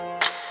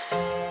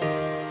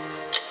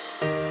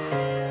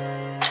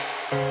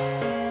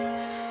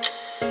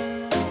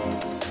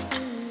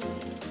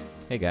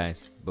Hey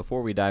guys,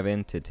 before we dive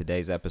into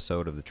today's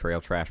episode of the Trail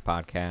Trash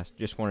Podcast,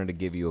 just wanted to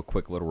give you a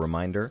quick little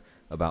reminder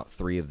about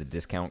 3 of the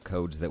discount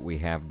codes that we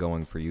have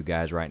going for you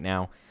guys right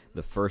now.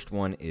 The first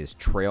one is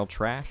Trail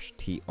Trash,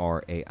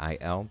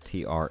 TRAIL,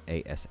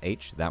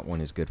 TRASH. That one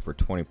is good for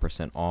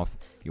 20% off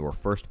your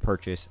first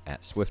purchase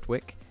at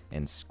Swiftwick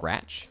and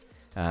Scratch.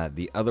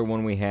 The other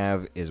one we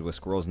have is with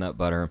Squirrel's Nut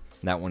Butter.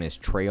 That one is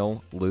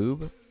Trail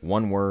Lube,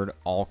 one word,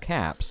 all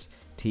caps,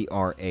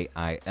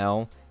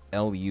 TRAILLUBE.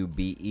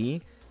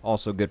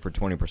 Also good for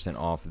 20%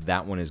 off.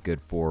 That one is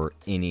good for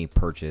any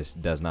purchase.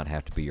 Does not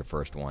have to be your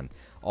first one.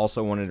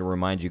 Also wanted to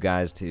remind you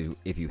guys to,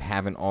 if you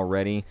haven't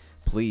already,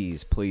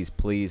 please,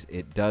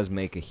 it does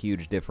make a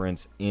huge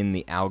difference in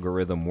the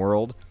algorithm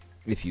world.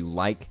 If you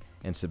like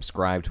and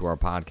subscribe to our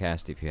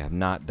podcast, if you have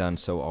not done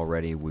so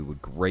already, we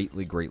would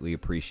greatly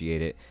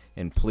appreciate it.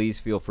 And please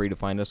feel free to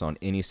find us on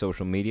any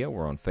social media.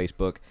 We're on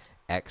Facebook,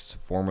 X,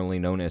 formerly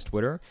known as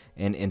Twitter,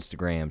 and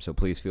Instagram. So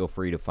please feel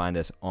free to find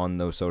us on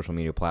those social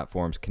media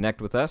platforms.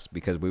 Connect with us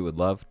because we would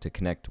love to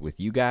connect with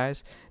you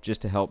guys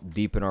just to help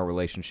deepen our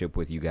relationship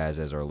with you guys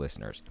as our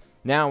listeners.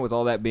 Now, with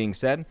all that being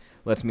said,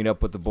 let's meet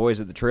up with the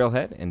boys at the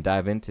Trailhead and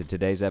dive into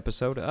today's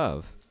episode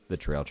of the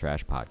Trail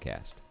Trash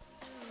Podcast.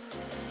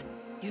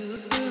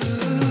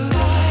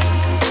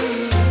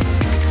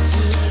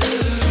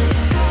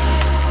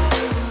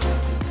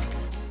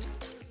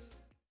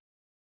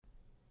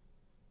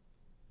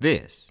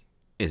 This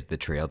is the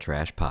Trail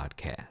Trash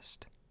Podcast.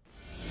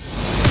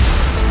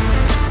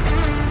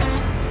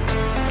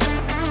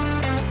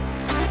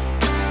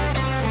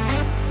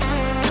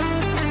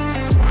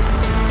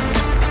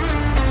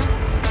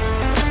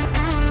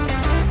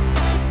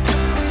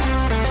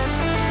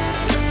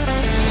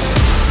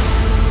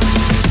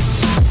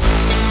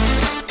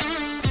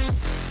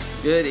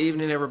 Good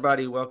evening,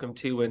 everybody. Welcome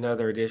to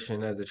another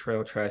edition of the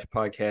Trail Trash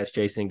Podcast.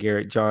 Jason,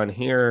 Garrett, John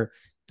here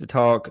to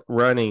talk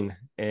running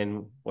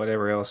and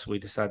whatever else we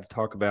decide to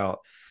talk about,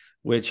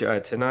 which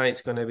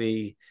tonight's going to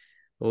be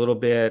a little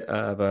bit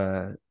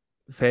of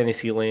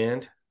fantasy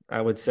land,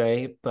 I would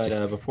say.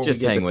 But before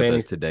just we get hang to with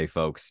us today,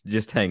 folks.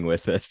 Just hang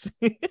with us.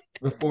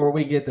 Before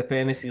we get to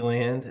fantasy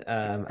land,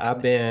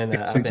 I've been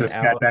just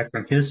out. got back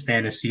from his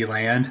fantasy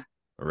land.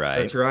 Right.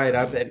 That's right.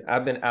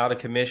 I've been out of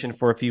commission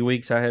for a few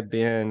weeks. I have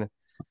been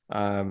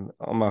on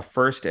my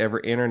first ever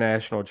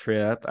international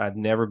trip. I'd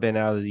never been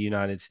out of the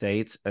United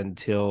States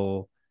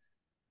until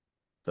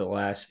the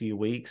last few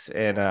weeks,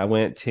 and I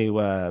went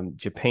to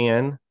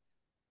Japan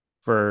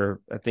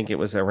for, I think it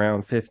was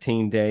around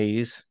 15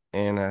 days,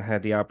 and I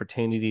had the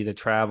opportunity to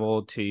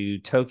travel to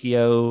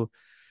Tokyo,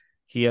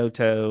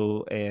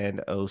 Kyoto,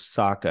 and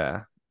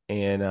Osaka,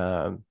 and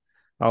I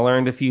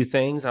learned a few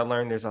things. I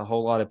learned there's a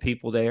whole lot of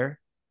people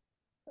there.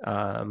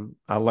 I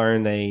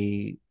learned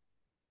they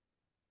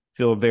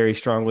feel very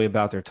strongly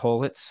about their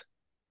toilets.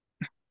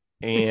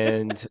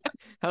 And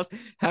what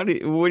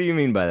do you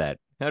mean by that?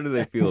 How do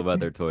they feel about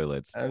their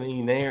toilets? I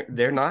mean,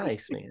 they're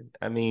nice, man.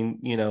 I mean,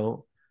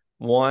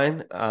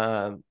 one,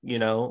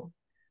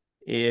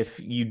 if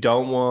you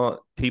don't want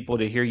people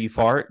to hear you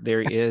fart,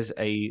 there is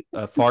a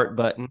fart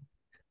button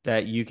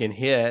that you can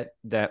hit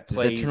that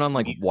plays. Does it turn on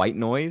like white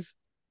noise?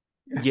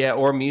 Yeah,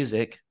 or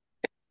music.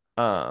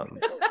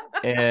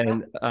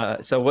 And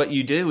so what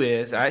you do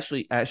is, I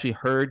actually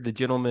heard the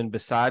gentleman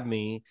beside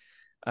me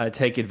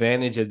take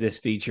advantage of this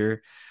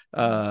feature.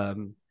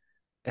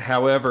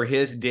 However,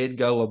 his did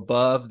go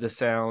above the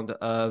sound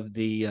of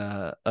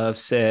the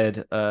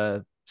said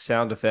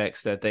sound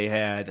effects that they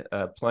had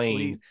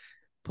playing.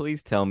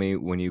 Please tell me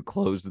when you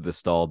closed the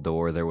stall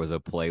door, there was a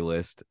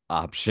playlist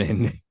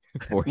option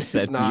for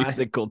said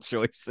musical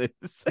choices.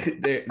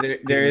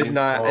 There is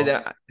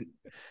not.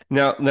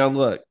 Now,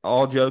 look,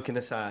 all joking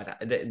aside,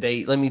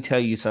 they let me tell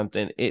you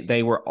something.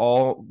 They were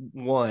all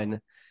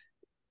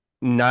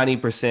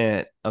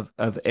 90%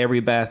 of every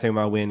bathroom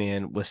I went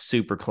in was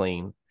super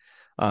clean.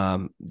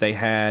 They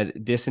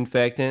had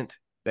disinfectant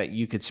that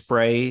you could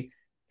spray,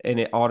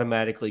 and it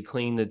automatically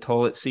cleaned the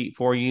toilet seat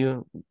for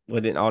you. Well,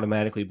 it didn't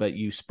automatically, but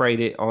you sprayed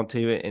it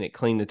onto it, and it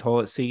cleaned the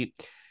toilet seat,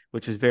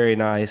 which is very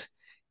nice.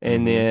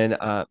 And then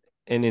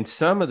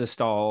some of the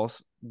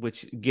stalls,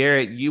 which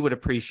Garrett, you would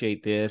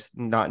appreciate this,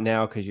 not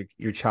now because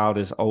your child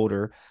is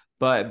older,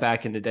 but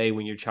back in the day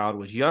when your child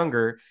was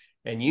younger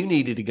and you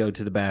needed to go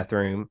to the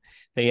bathroom,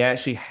 they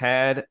actually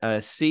had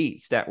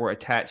seats that were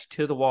attached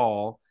to the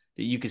wall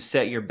that you could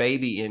set your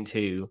baby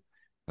into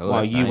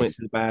while you went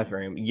to the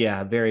bathroom.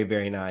 Yeah, very,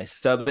 very nice.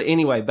 So, but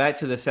anyway, back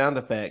to the sound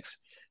effects.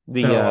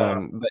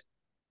 But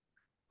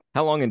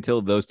how long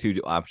until those two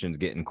options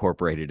get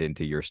incorporated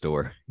into your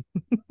store?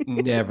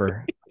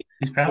 Never.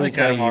 He's probably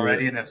got them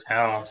already in his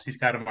house. He's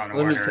got them on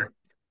order.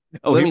 He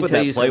put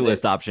that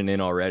playlist option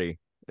in already.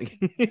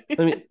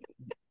 Let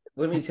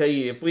me tell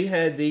you, if we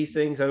had these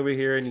things over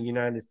here in the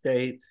United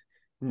States,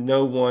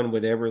 no one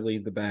would ever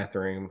leave the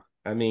bathroom.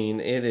 I mean,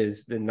 it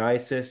is the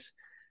nicest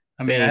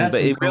thing, I have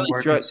but some it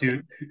really struck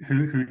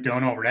who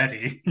don't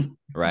already.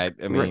 Right.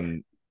 I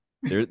mean,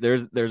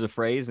 there's a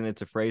phrase, and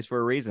it's a phrase for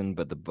a reason,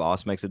 but the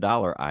boss makes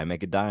 $1, I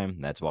make a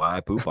dime. That's why I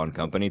poop on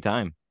company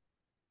time.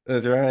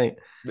 That's right.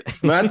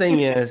 My thing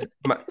is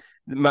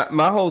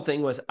my whole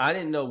thing was I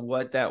didn't know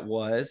what that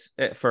was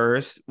at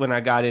first when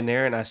I got in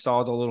there and I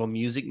saw the little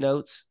music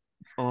notes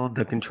on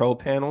the control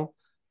panel.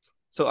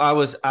 So I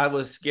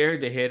was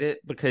scared to hit it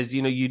because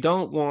you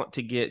don't want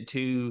to get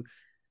too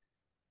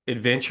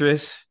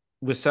adventurous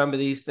with some of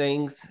these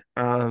things.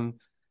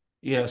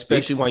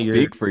 Especially while you're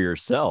Speak for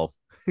yourself.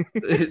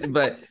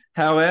 but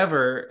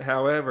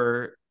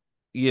however,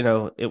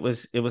 it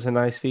was a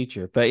nice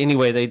feature. But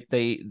anyway,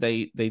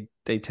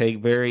 they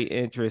take very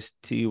interest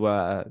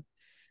to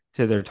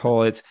their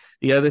toilets.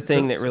 The other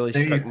thing that So really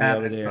there you struck me have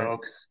over it, there,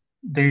 folks.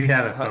 There you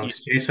have it, uh, folks.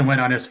 Jason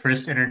went on his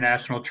first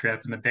international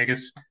trip, and the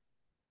biggest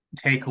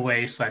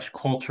takeaway slash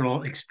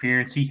cultural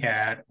experience he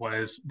had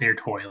was their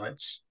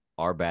toilets.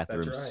 Our that's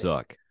bathrooms right.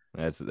 suck.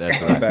 That's what Our I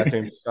think.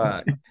 bathrooms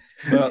suck.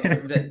 Well,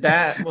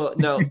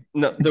 no,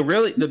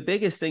 the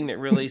biggest thing that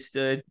really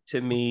stood to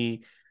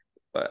me,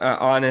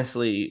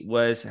 honestly,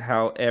 was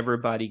how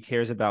everybody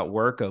cares about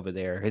work over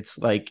there. It's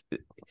like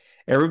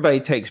everybody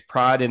takes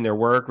pride in their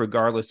work,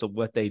 regardless of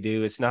what they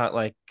do. It's not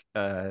like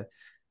uh,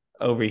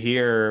 over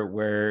here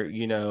where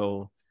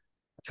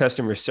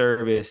customer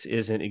service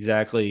isn't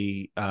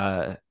exactly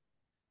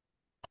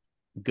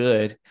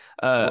good.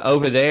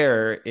 Over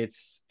there,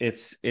 it's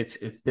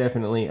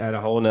definitely at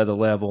a whole nother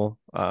level,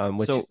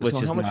 which So which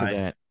is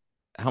nice.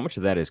 how much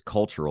of that is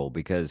cultural?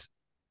 Because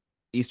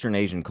Eastern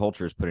Asian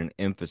cultures put an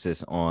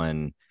emphasis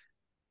on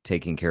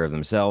taking care of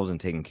themselves and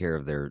taking care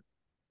of their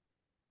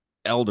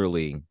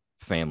elderly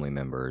family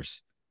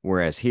members,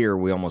 whereas here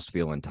we almost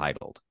feel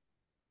entitled.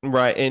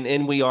 Right,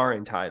 and we are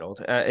entitled.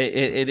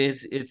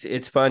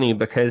 It's funny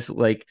because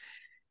like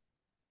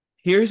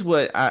here's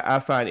what I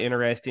find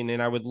interesting,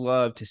 and I would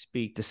love to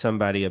speak to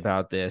somebody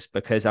about this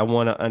because I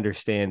want to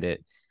understand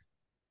it.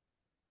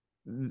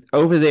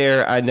 Over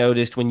there, I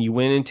noticed when you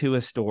went into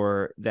a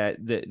store that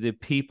the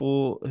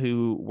people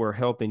who were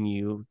helping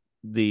you,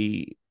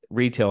 the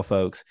retail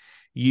folks,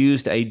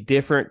 used a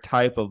different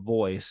type of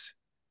voice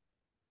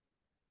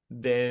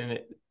than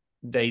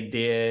they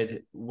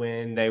did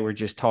when they were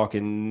just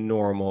talking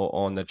normal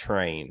on the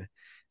train.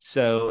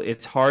 So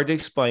it's hard to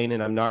explain,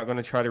 and I'm not going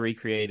to try to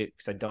recreate it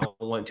because I don't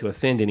want to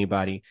offend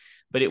anybody.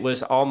 But it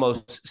was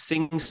almost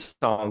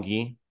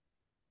sing-songy,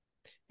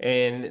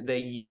 and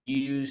they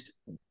used,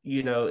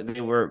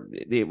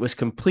 it was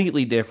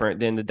completely different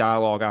than the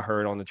dialogue I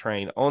heard on the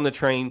train. On the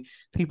train,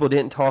 people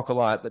didn't talk a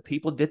lot, but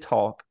people did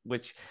talk,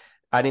 which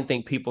I didn't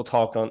think people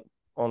talked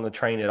on the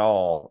train at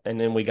all. And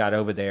then we got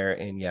over there,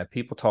 and yeah,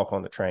 people talk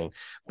on the train.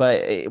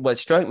 But what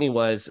struck me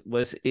was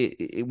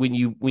when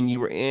you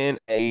were in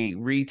a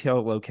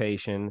retail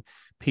location,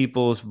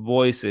 people's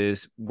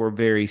voices were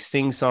very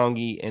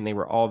sing-songy, and they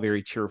were all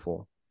very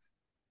cheerful.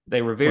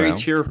 They were very Well,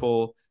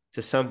 cheerful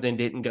to something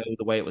didn't go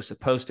the way it was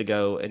supposed to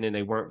go, and then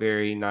they weren't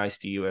very nice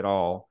to you at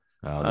all.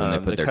 then they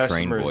The put their train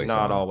customer is voice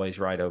not on. always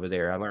right over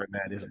there. I learned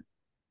that isn't.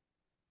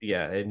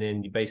 Yeah, and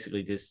then you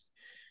basically just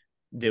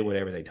did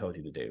whatever they told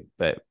you to do.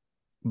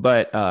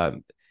 But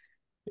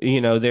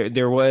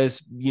there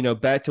was,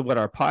 back to what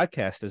our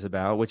podcast is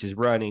about, which is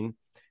running.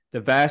 The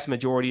vast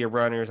majority of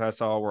runners I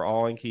saw were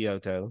all in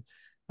Kyoto.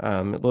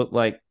 It looked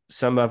like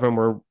some of them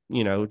were,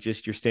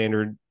 just your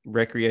standard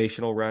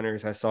recreational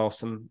runners. I saw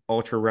some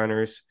ultra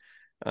runners.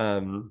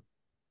 Um,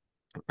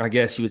 I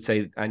guess you would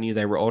say I knew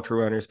they were ultra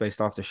runners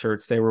based off the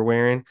shirts they were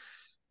wearing,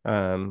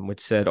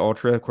 which said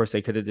ultra. Of course,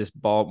 they could have just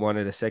bought one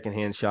at a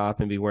secondhand shop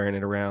and be wearing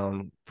it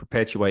around,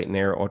 perpetuating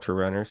their ultra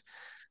runners.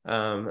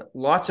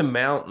 Lots of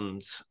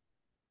mountains.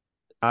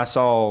 I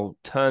saw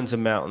tons of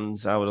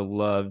mountains. I would have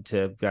loved to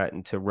have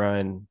gotten to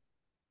run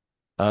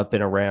up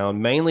and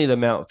around, mainly the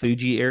Mount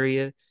Fuji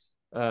area.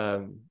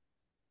 Um,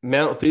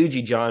 Mount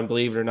Fuji, John,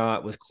 believe it or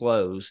not, was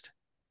closed.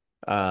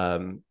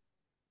 Um,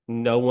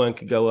 no one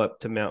could go up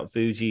to Mount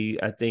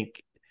Fuji. I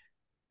think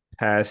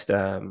past,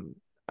 I'm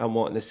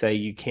wanting to say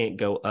you can't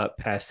go up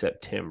past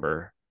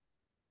September.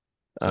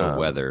 So Um,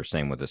 weather,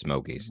 same with the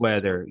Smokies.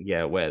 weather,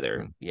 yeah,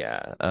 weather, Hmm.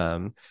 yeah.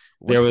 There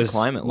What's the was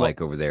climate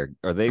like over there?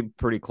 Are they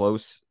pretty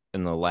close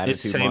in the it's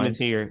latitude same as lines?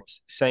 here,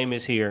 same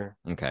as here,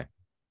 Okay.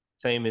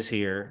 same as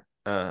here.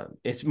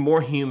 It's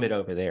more humid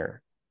over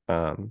there.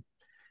 Um,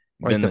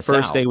 like Then the the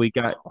first day South. we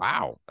got,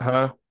 Wow.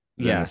 huh?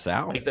 Then the Yeah, like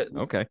South. the,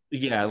 Okay.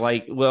 yeah,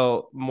 like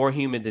well, more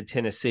humid than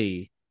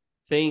Tennessee.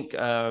 Think,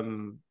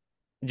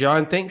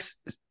 John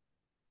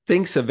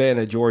think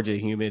Savannah, Georgia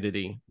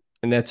humidity,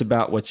 and that's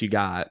about what you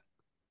got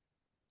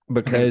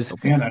I mean, because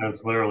Okay. Savannah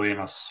is literally in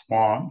a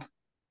swamp.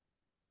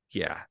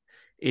 yeah,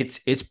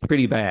 it's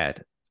pretty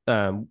bad.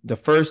 The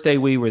first day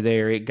we were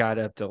there, it got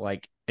up to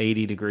like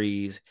 80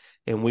 degrees,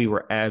 and we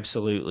were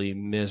absolutely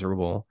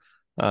miserable.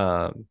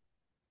 Um,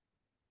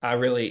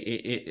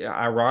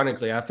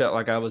 ironically, I felt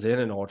like I was in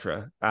an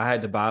ultra. I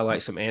had to buy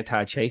like some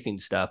anti-chafing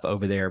stuff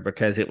over there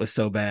because it was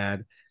so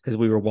bad because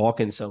we were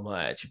walking so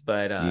much.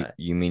 But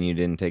You mean you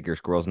didn't take your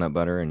squirrel's nut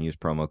butter and use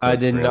promo I code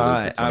did Trail for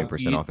not.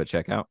 20% off at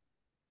checkout?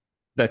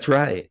 That's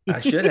right. I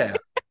should have.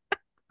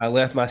 I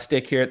left my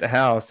stick here at the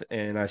house,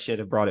 and I should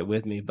have brought it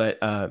with me. But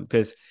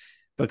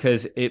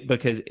because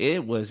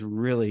it was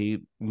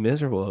really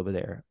miserable over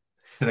there.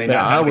 Do they But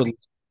not I have would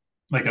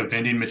like a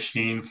vending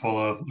machine full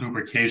of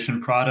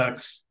lubrication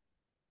products?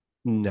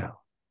 no.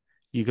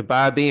 You could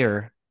buy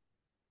beer,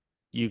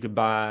 you could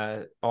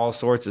buy all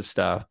sorts of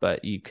stuff,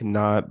 but you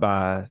cannot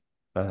buy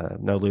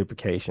no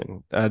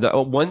lubrication. The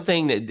one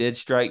thing that did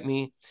strike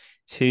me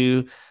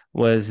too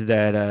was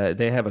that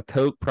they have a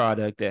Coke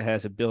product that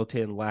has a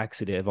built-in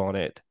laxative on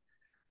it.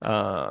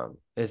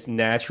 It's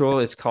natural.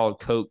 It's called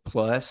Coke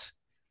Plus.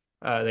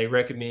 They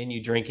recommend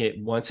you drink it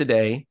once a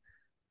day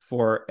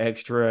for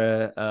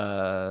extra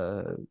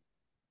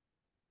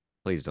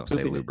Please don't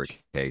say poopage.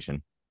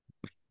 lubrication.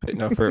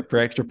 No, for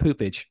extra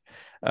poopage.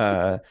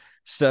 Uh,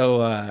 so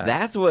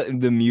That's what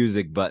the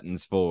music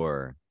button's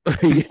for.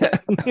 yeah.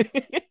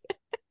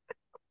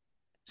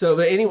 So,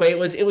 but anyway,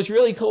 it was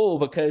really cool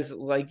because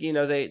like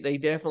they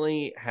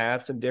definitely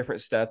have some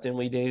different stuff than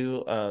we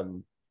do.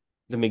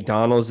 The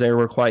McDonald's there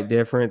were quite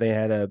different. They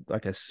had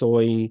a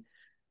soy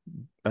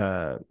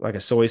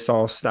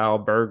sauce style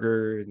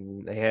burger,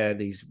 and they had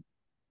these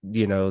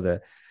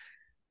the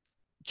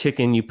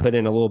chicken you put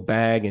in a little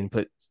bag and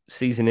put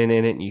seasoning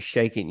in it, and you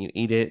shake it and you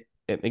eat it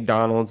at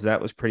McDonald's.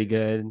 That was pretty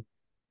good.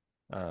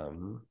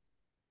 Um,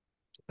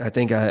 I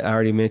think I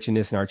already mentioned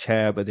this in our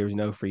chat, but there's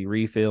no free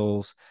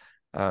refills.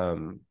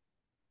 Um,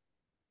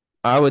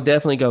 I would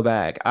definitely go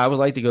back. I would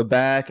like to go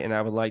back, and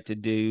I would like to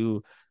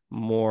do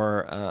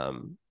more.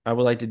 I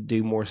would like to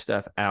do more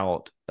stuff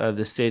out of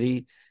the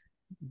city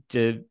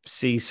to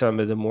see some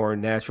of the more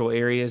natural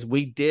areas.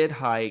 We did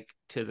hike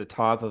to the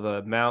top of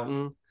a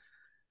mountain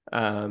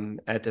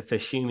at the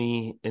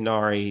Fushimi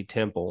Inari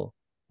Temple,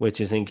 which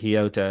is in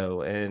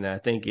Kyoto, and I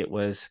think it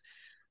was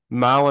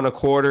mile and a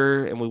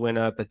quarter, and we went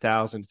up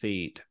 1,000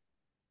 feet.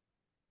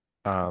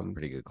 It's a Um,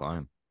 pretty good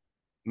climb.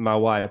 my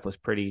wife was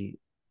pretty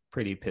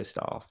pissed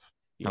off.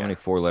 How Yeah. many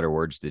four-letter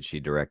words did she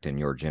direct in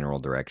your general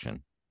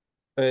direction?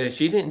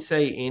 She didn't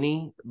say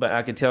any, but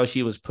I could tell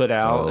she was put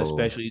out, Oh,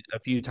 especially a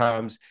few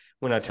times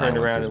when I turned silence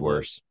around is and looked.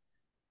 worse.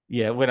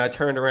 Yeah, when I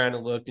turned around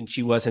and looked and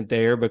she wasn't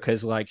there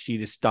because like she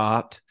just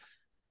stopped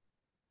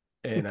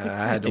and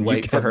I had to And you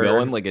wait for kept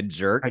going her. like a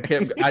jerk.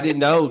 I didn't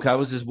know because I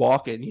was just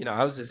walking.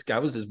 I was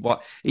just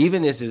walk.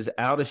 Even as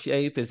out of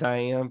shape as I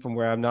am from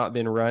where I've not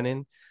been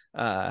running,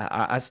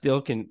 I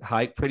still can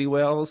hike pretty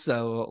well.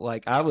 So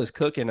like I was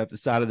cooking up the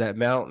side of that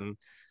mountain,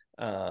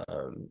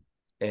 um,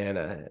 and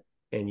uh,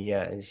 and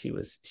yeah, and she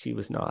was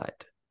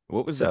not.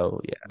 What was the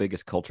So yeah,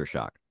 biggest culture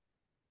shock?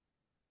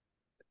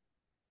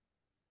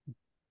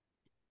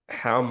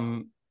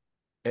 how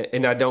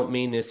and I don't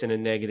mean this in a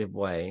negative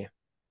way.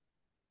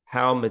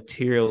 How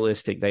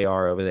materialistic they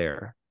are over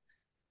there.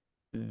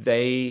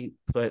 They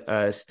put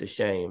us to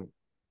shame.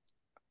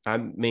 I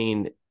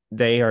mean,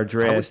 they are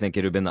I would dressed. think it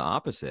would have been the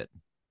opposite.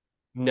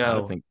 I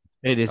would No, think,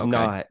 it is okay.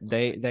 not.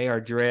 They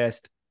are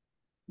dressed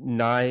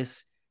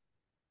nice.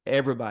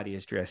 Everybody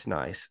is dressed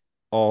nice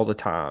all the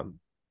time.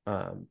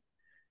 Um,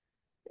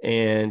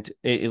 and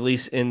at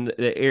least in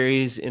the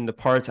areas in the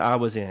parts I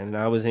was in, and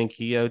I was in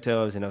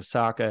Kyoto, I was in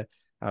Osaka,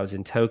 I was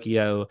in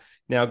Tokyo.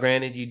 Now,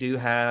 granted, you do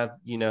have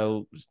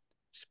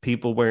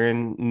people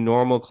wearing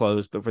normal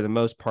clothes, but for the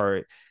most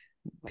part,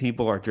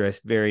 people are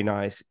dressed very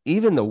nice.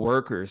 Even the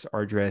workers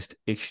are dressed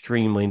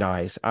extremely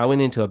nice. I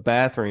went into a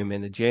bathroom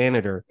and the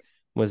janitor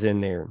was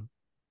in there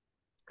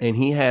and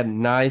he had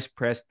nice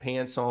pressed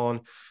pants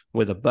on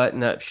with a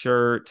button up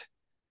shirt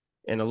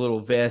and a little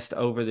vest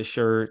over the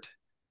shirt.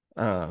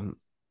 Um,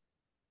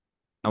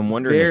 I'm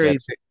wondering if very,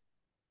 that's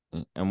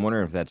I'm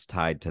wondering if that's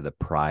tied to the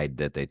pride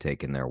that they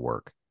take in their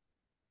work.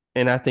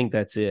 and I think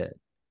that's it.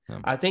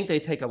 Um, I think they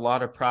take a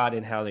lot of pride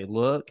in how they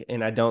look,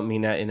 and I don't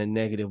mean that in a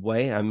negative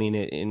way. I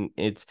mean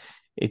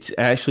it's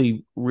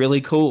actually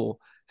really cool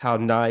how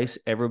nice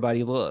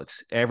everybody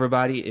looks.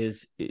 Everybody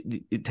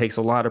it takes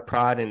a lot of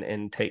pride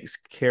and takes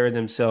care of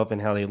themselves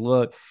and how they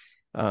look.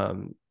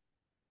 Um,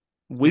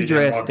 So we you didn't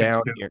dress walk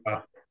down into here.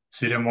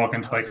 so you didn't walk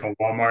into like a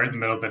Walmart in the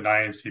middle of the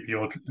night and see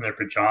people in their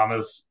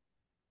pajamas.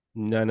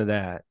 None of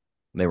that.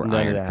 they were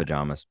None of ironed that.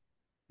 pajamas.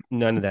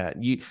 None of that.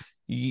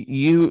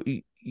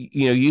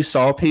 You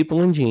saw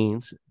people in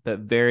jeans, but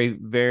very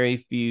very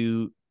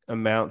few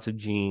amounts of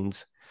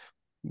jeans.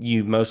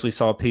 You mostly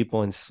saw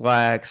people in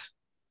slacks,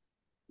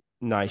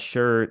 nice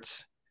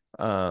shirts.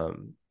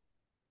 Um,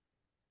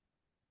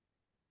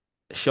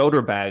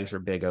 Shoulder bags are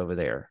big over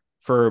there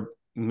for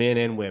men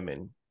and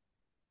women.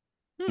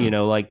 Hmm.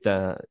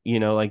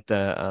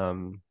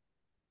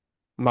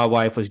 My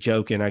wife was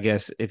joking. I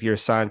guess if you're a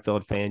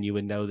Seinfeld fan, you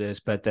would know this,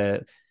 but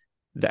the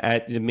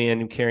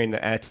men carrying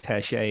the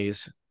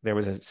attaches. There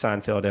was a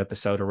Seinfeld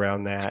episode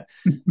around that.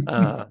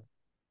 Uh,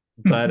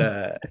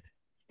 but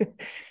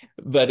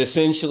but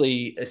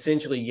essentially,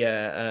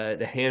 yeah,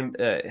 the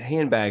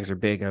handbags are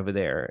big over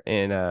there,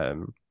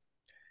 and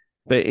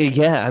but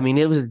yeah, I mean,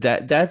 it was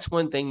that's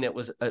one thing that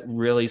was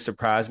really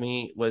surprised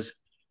me was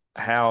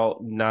how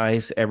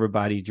nice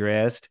everybody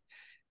dressed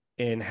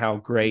and how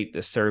great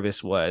the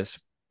service was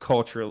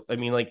cultural. I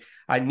mean, like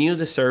I knew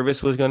the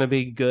service was going to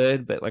be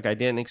good, but like I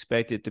didn't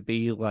expect it to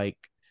be like,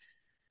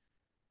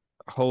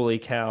 holy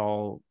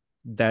cow,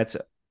 that's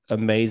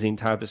amazing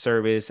type of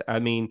service. I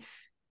mean,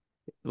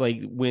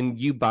 Like when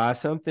you buy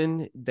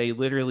something, they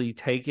literally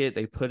take it,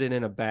 they put it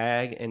in a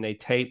bag, and they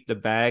tape the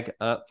bag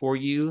up for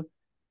you,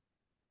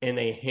 and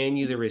they hand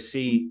you the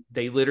receipt.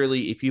 They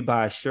literally, if you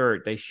buy a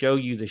shirt, they show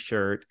you the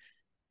shirt.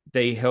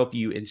 They help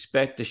you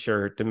inspect the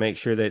shirt to make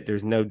sure that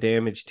there's no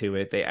damage to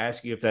it. They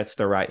ask you if that's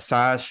the right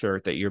size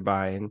shirt that you're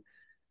buying.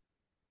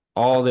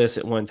 All this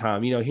at one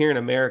time. Here in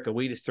America,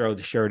 we just throw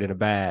the shirt in a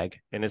bag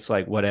and it's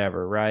like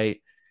whatever,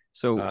 right?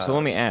 So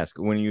let me Um, ask,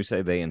 when you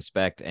say they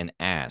inspect and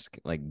ask,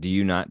 like, do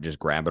you not just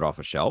grab it off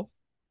a shelf?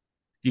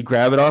 you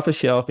grab it off a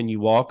shelf and you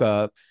walk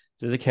up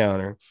to the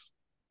counter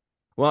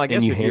Well, I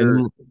and guess you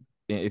hand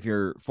if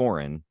you're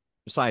foreign,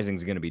 sizing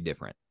is going to be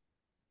different.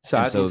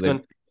 And so sizing's they,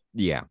 going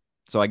yeah.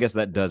 So I guess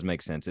that does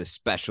make sense,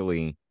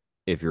 especially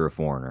if you're a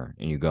foreigner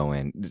and you go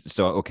in.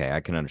 So okay, I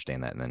can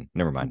understand that. Then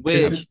never mind.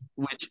 This which is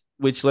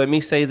which let me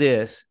say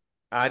this.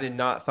 I did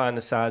not find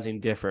the sizing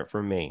different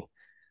for me.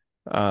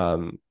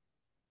 Um,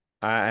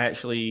 I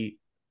actually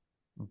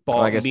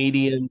Well, I bought guess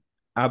medium.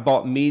 I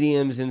bought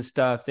mediums and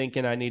stuff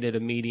thinking I needed a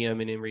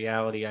medium, and in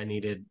reality, I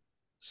needed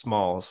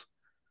smalls.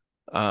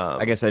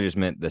 I Um, guess I just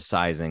meant the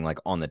sizing, like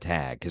on the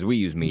tag, because we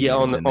use yeah,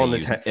 mediums and on the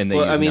tag. they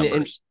Well, I use mean, and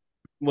numbers.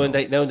 when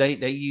So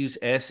they use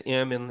S,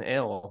 M, and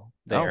L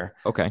oh, there.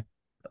 okay.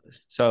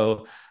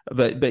 So,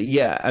 but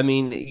yeah, I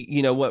mean,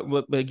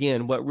 but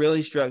again, what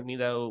really struck me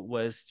though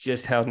was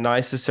just how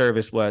nice the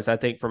service was. I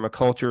think from a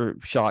culture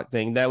shock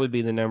thing, that would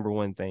be the number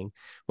one thing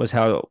was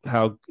how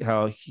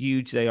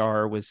huge they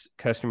are with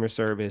customer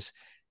service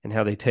and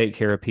how they take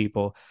care of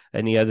people.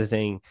 And the other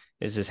thing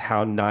is just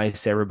how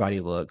nice everybody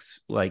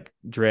looks, like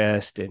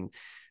dressed. And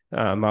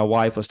my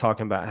wife was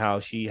talking about how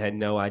she had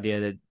no idea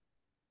that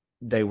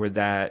they were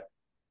that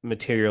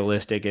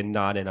materialistic and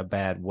not in a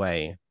bad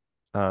way.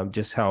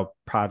 Just how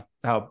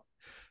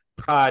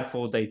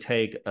prideful they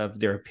take of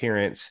their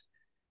appearance,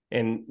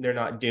 and they're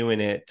not doing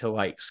it to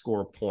like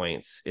score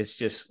points. It's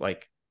just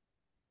like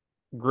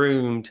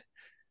groomed,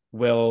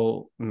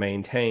 well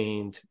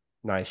maintained,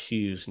 nice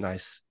shoes,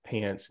 nice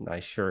pants,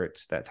 nice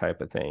shirts, that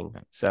type of thing.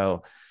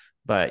 So,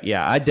 but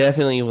yeah, I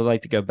definitely would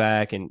like to go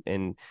back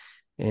and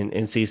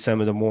see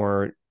some of the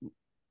more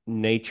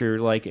nature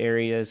like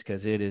areas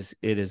because it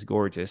is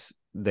gorgeous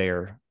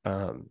there.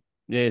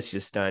 It's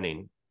just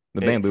stunning.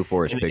 The It, bamboo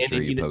forest and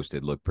picture you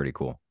posted looked pretty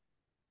cool.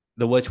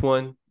 the which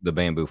one? The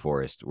bamboo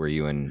forest where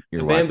you and The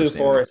your wife were bamboo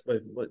standing there. forest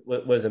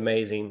was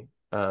amazing.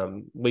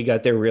 We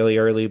got there really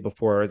early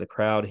before the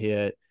crowd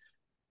hit.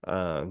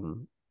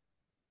 Um,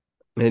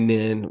 and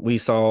then we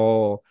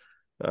saw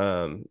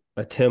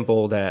a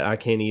temple that I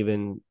can't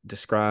even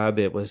describe.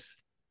 It was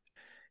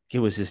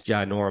just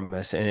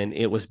ginormous, and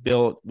it was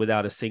built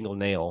without a single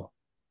nail,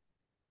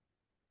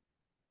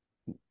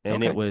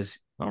 and it Okay. was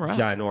All right.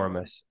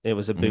 ginormous. It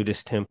was a Mhm.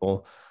 Buddhist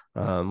temple,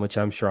 which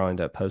I'm sure I'll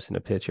end up posting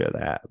a picture of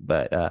that.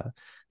 But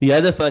the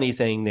other funny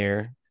thing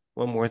there,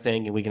 one more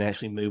thing, and we can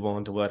actually move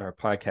on to what our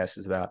podcast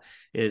is about,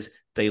 is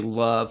they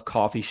love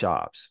coffee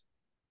shops.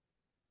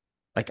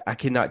 Like I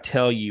cannot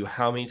tell you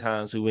how many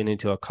times we went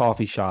into a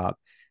coffee shop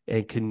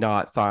and could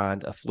not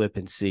find a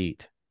flipping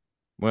seat.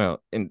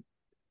 Well, and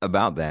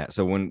about that,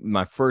 so when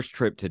my first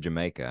trip to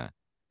Jamaica,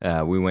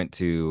 we went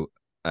to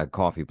a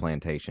coffee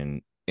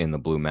plantation in the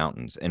Blue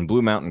Mountains, and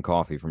Blue Mountain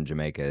coffee from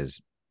Jamaica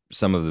is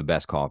some of the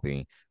best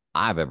coffee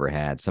I've ever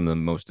had. Some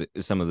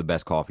of the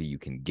best coffee you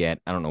can get.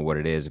 I don't know what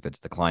it is, if it's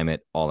the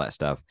climate, all that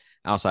stuff.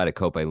 Outside of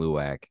Cope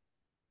Luwak,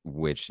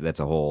 which that's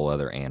a whole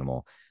other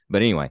animal.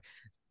 But anyway,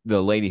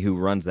 the lady who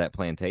runs that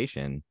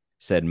plantation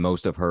said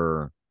most of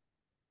her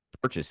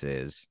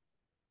purchases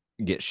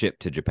get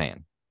shipped to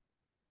Japan.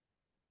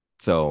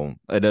 So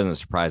it doesn't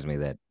surprise me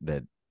that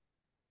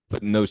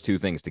putting those two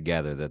things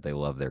together that they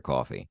love their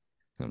coffee.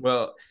 So,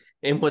 Well,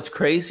 and what's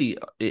crazy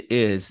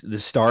is the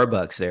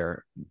Starbucks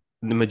there.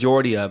 The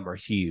majority of them are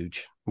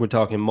huge. We're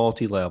talking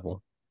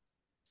multi-level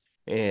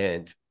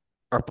and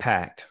are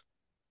packed.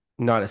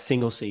 Not a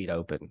single seat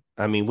open.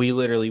 I mean, we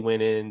literally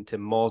went into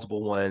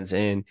multiple ones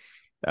and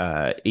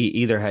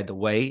either had to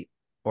wait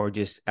or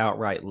just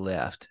outright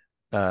left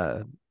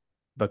uh,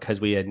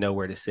 because we had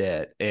nowhere to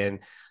sit. And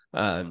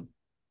um,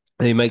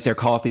 they make their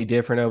coffee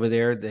different over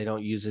there. They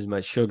don't use as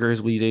much sugar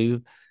as we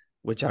do,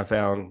 which I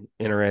found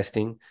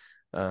interesting.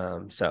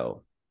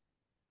 So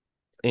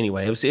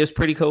anyway, it was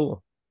pretty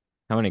cool.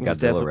 It was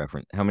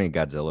definitely How many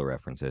Godzilla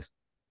references?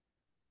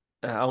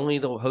 only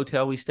the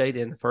hotel we stayed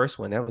in, the first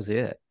one. That was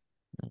it.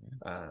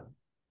 Uh,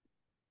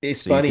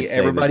 it's So you could funny. say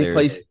that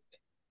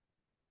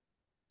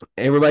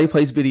Everybody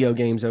plays video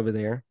games over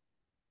there.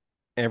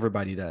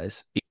 Everybody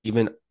does.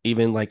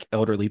 Even like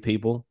elderly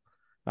people.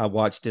 I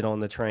watched it on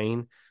the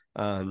train.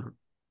 Um,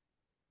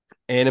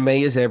 Anime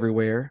is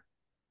everywhere.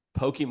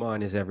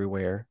 Pokemon is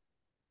everywhere,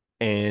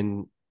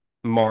 and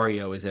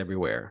Mario is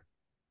everywhere.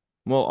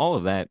 well, all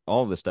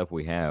of the stuff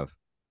we have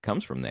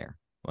comes from there.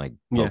 Like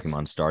Yeah,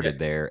 Pokemon yeah, started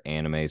there,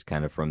 anime's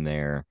kind of from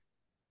there.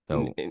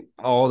 So and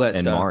all that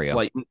and stuff, Mario.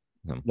 like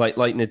So,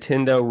 like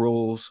Nintendo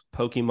rules,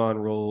 Pokemon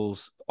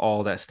rules,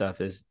 all that stuff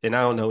is. And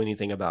I don't know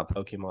anything about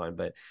Pokemon,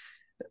 but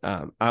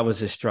I was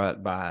just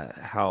struck by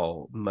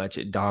how much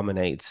it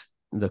dominates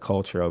the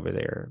culture over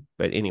there.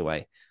 But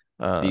anyway,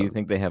 Do you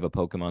think they have a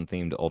Pokemon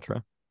themed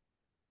Ultra?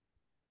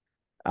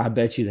 I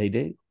bet you they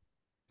do.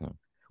 No.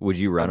 Would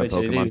you I run a bet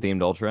you they Pokemon do.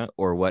 themed Ultra,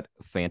 or what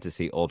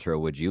fantasy Ultra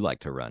would you like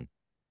to run?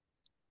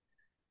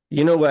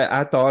 You know what?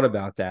 I thought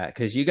about that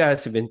because you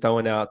guys have been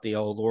throwing out the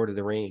old Lord of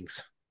the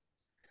Rings.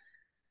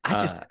 I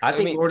I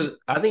think mean, just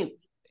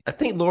I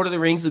think Lord of the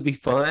Rings would be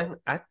fun.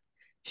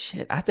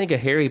 I think a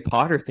Harry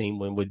Potter theme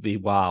one would be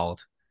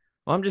wild.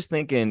 well, I'm just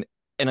thinking,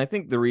 and I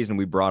think the reason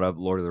we brought up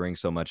Lord of the Rings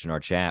so much in our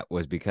chat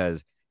was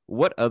because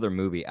what other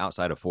movie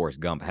outside of Forrest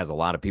Gump has a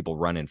lot of people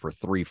running for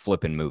three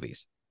flipping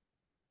movies?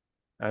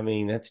 I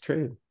mean, that's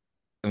true.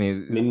 I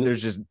I mean, mean,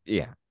 there's just,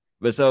 yeah.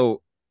 But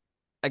so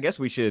I guess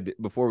we should,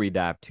 before we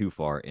dive too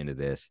far into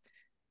this,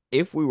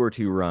 if we were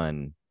to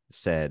run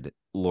said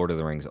Lord of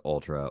the Rings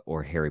Ultra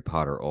or Harry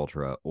Potter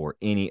Ultra or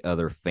any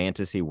other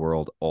fantasy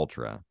world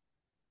Ultra,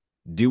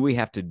 do we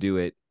have to do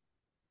it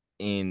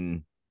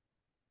in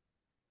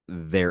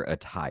their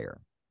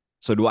attire?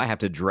 So do I have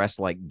to dress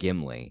like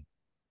Gimli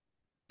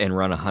and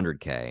run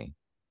 100K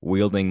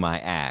wielding my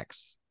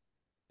axe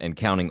and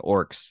counting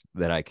orcs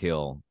that I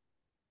kill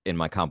in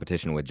my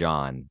competition with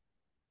John?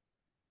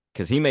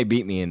 Because he may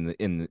beat me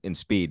in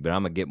speed, but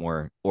I'm gonna get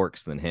more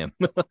orcs than him.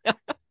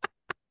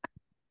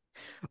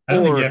 I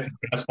don't think you Or have to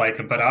dress like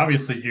him, but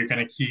obviously you're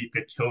going to keep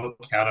a kill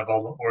count of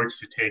all the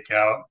orcs you take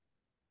out.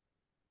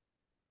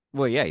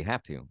 well, yeah, you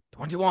have to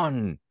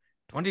 21,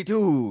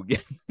 22.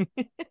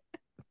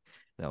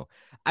 So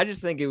I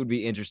just think it would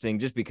be interesting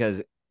just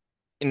because,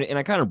 and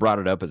I kind of brought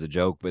it up as a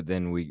joke, but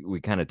then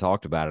we kind of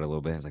talked about it a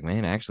little bit. It's like,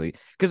 man, actually,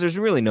 because there's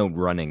really no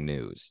running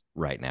news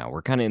right now.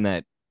 We're kind of in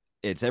that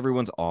it's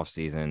everyone's off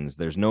seasons.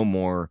 There's no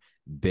more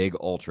big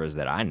ultras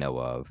that I know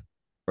of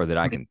or that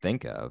I I mean, can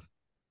think of.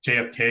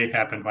 JFK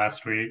happened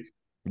last week.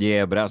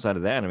 Yeah, but outside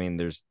of that, I mean,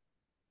 there's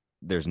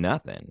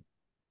nothing.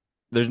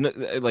 There's no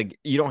like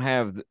you don't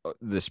have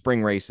the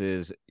spring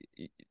races.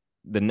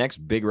 The next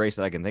big race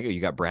that I can think of,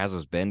 you got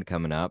Brazos Bend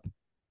coming up.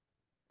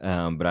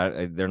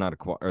 But they're not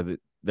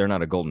they're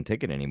not a golden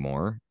ticket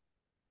anymore,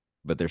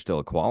 but they're still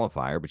a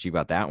qualifier. But you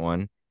got that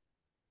one,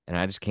 and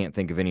I just can't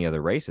think of any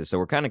other races. So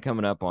we're kind of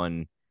coming up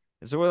on.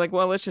 So we're like,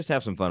 well, let's just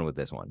have some fun with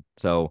this one.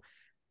 So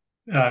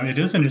It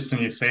is interesting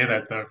you say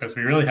that though, because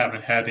we really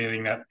haven't had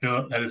anything that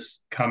has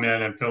come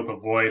in and filled the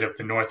void of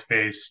the North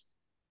Face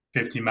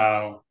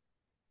 50-mile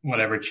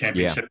whatever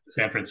yeah, championship in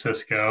San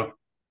Francisco.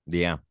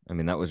 yeah. I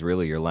mean, that was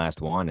really your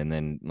last one, and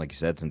then, like you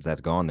said, since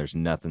that's gone, there's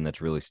nothing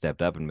that's really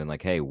stepped up and been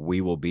like, hey,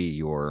 we will be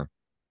your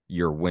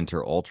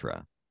winter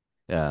ultra.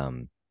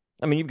 Um,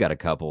 I mean, you've got a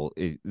couple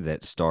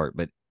that start,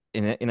 but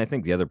and I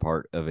think the other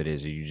part of it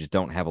is you just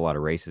don't have a lot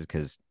of races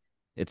because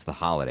it's the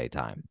holiday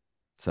time.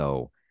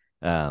 So,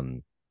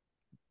 um,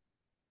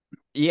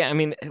 yeah, I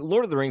mean,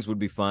 Lord of the Rings would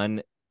be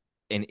fun,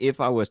 and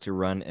if I was to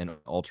run an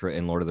ultra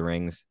in Lord of the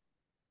Rings,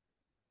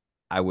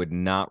 I would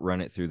not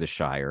run it through the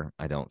Shire.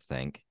 I don't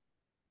think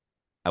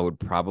I would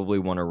probably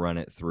want to run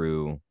it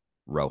through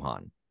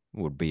Rohan.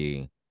 Would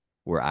be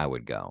where I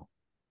would go.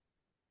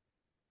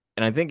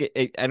 And I think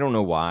I don't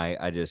know why.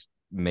 I just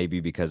maybe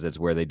because it's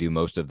where they do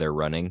most of their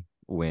running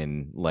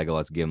when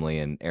Legolas, Gimli,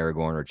 and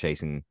Aragorn are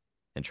chasing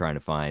and trying to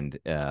find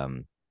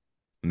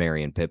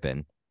Merry and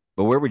Pippin.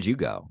 But where would you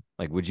go?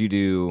 Like, would you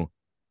do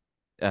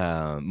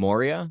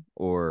Moria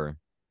or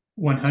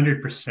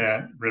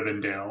 100%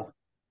 Rivendell.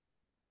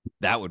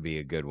 that would be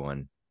a good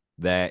one?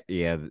 That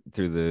yeah,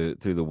 through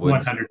the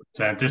woods.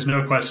 100%. There's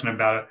no question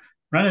about it.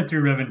 Running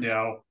through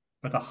Rivendell,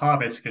 but the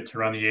hobbits get to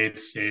run the aid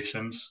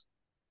stations.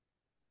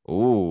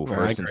 Ooh, Well,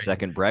 I first and agree.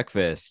 second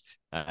breakfast.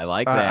 I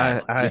like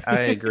that. I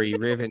agree.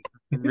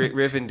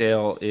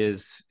 Rivendell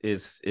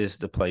is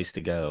the place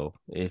to go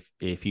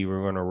if you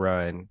were going to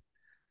run.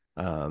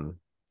 Um,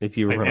 if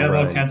you were Like going they to have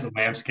all run, kinds of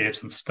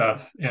landscapes and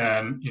stuff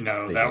in,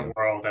 They that do.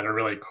 world that are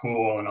really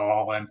cool and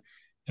all. And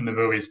the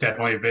movie's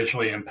definitely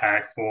visually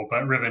impactful,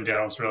 but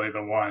Rivendell is really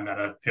the one that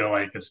I feel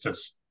like is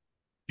just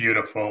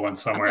beautiful and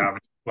I somewhere think I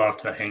would love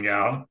to hang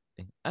out.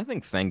 I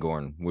think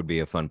Fangorn would be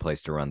a fun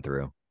place to run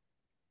through.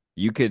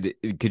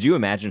 Could you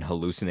imagine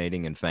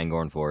hallucinating in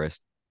Fangorn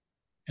Forest?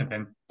 And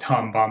then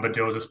Tom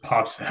Bombadil just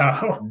pops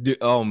out.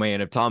 Oh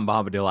man, if Tom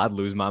Bombadil, I'd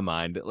lose my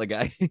mind. Like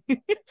I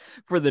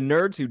for the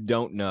nerds who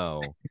don't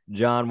know,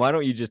 John, why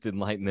don't you just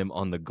enlighten them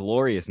on the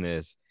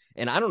gloriousness?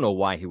 And I don't know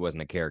why he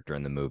wasn't a character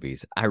in the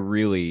movies. I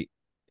really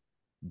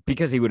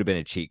because he would have been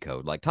a cheat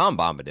code. Like Tom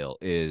Bombadil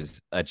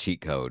is a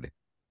cheat code.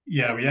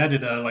 Yeah, we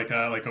added a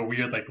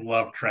weird like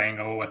love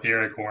triangle with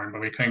Aragorn,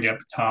 but we couldn't get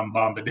Tom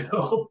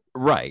Bombadil.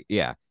 Right,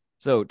 yeah.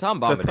 So Tom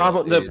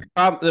Bombadil is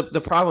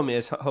the problem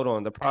is, hold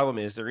on, the problem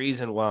is the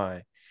reason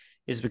why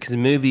is because the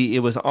movie it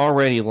was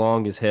already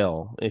long as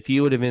hell. If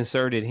you would have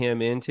inserted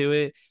him into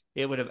it,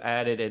 it would have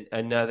added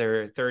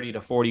another 30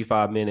 to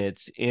 45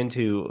 minutes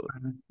into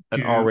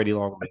an Dude, already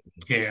long movie.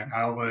 yeah,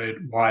 I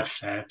would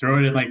watch that. Throw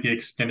it in like the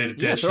extended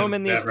yeah, throw him edition,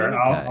 in the whatever.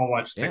 extended cut. I'll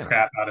watch the Yeah.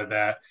 crap out of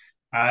that.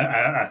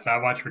 If I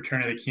watch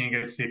Return of the King,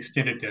 it's the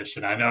extended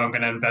edition. I know I'm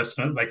going to invest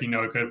like a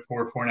good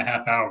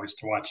 4.5 hours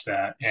to watch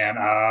that, and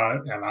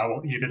I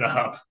will eat it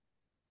up.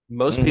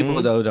 Most people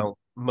Mm-hmm. though don't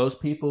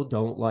Most people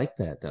don't like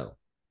that though.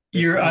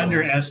 There's You're some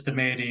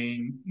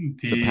underestimating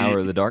The power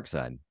of the dark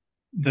side.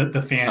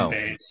 the fan Oh,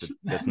 base.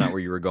 that's not where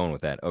you were going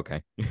with that.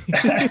 Okay.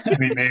 I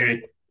mean,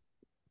 maybe.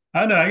 I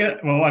don't know. I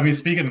get well. I mean,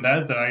 speaking of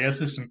that, though, I guess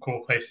there's some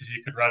cool places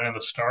you could run in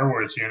the Star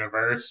Wars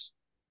universe.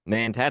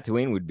 Man,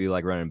 Tatooine would be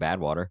like running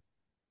Badwater.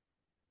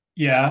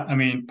 Yeah, I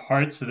mean,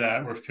 parts of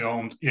that were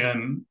filmed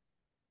in,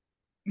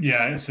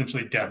 yeah,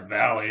 essentially Death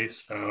Valley,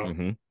 so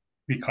Mm-hmm.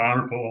 be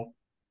comparable.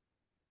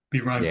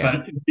 Be run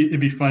Yeah. fun. It'd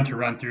be fun to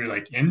run through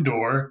like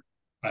indoor.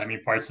 I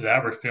mean, parts of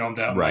that were filmed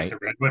out in like Right. the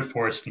Redwood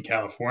Forest in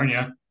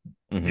California.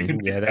 You Mm-hmm. can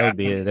make yeah, that.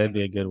 that'd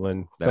be a good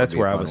one. That would That's be a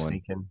where I fun was one.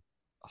 thinking.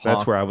 That's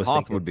Hoth where I was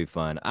Hoth would thinking. be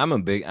fun.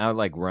 I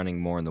like running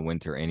more in the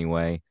winter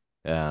anyway.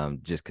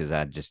 Just because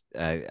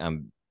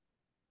I'm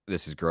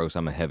this is gross.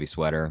 I'm a heavy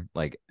sweater.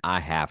 Like I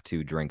have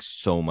to drink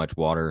so much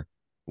water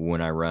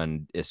when I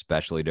run,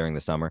 especially during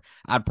the summer.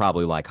 I'd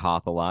probably like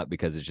Hoth a lot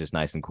because it's just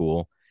nice and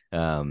cool.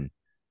 Um,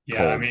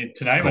 Yeah, I cold, mean,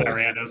 tonight when I cold.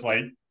 ran, it was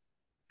like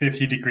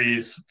 50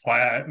 degrees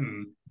flat,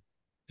 and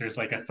there's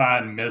like a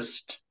fine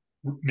mist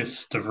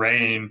of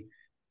rain,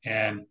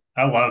 and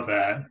I love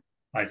that.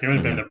 Like it would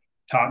have been Hmm. a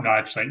top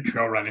notch like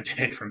trail running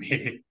day for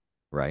me.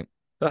 Right.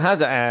 So I have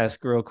to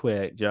ask real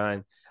quick,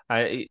 John.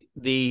 And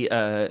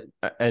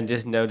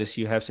just notice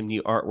you have some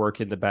new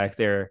artwork in the back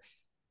there.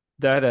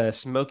 That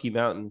Smoky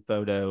Mountain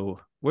photo.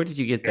 Where did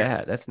you get Here,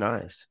 that? That's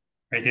nice.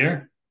 right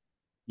here.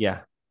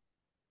 Yeah.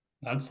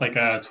 That's like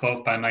a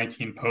 12 by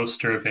 19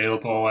 poster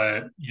available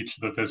at each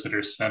of the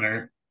visitor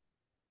center.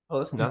 Oh,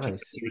 that's Each of the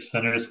nice. visitor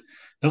centers.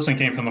 This one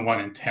came from the one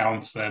in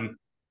Townsend.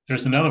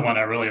 There's another one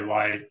I really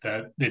like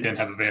that they didn't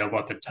have available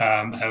at the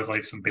time. It has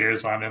like some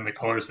bears on it, and the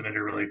colors in it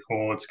are really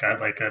cool. It's got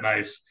like a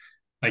nice,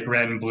 like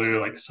red and blue,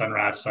 like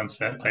sunrise,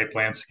 sunset type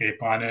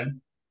landscape on it.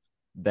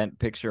 That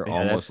picture Yeah,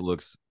 almost that's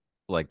looks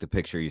like the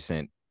picture you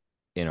sent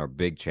in our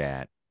big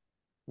chat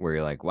where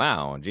you're like,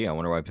 wow, gee, I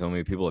wonder why so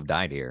many people have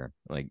died here.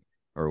 Like,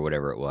 or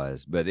whatever it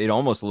was. But it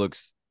almost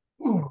looks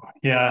Ooh,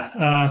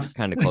 yeah,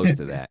 kind of close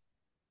to that.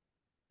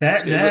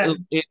 that that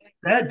it,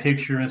 that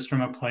picture is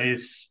from a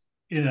place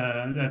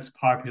that's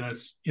popular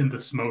in the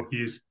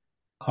Smokies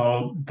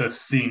called the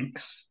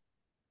Sinks.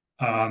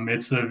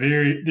 It's a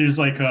very there's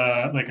like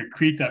a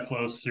creek that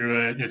flows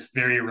through it. It's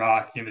very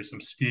rocky and there's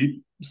some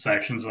steep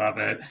sections of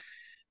it.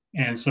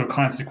 And so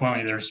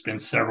consequently there's been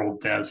several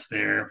deaths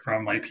there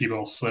from like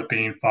people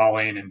slipping,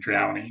 falling, and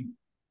drowning.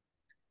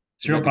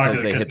 It's Is real that because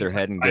popular they hit because their it's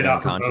like head and get right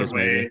off a unconscious,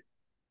 maybe? roadway.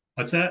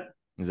 What's that?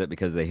 Is that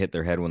because they hit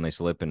their head when they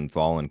slip and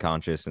fall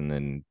unconscious and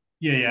then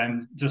Yeah, yeah,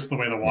 and just the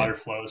way the yeah. water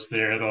flows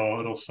there,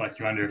 it'll suck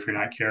you under if you're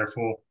not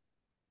careful.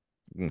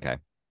 Okay.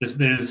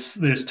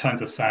 There's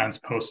tons of signs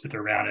posted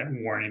around it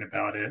warning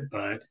about it,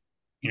 but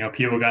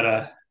people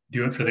gotta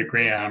do it for the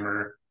gram,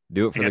 or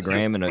Do it I for the guess do it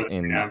gram for the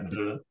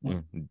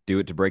gram do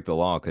it to break the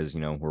law because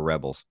we're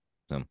rebels.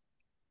 So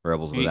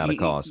rebels without a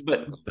cause.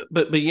 but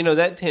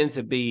that tends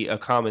to be a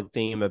common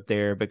theme up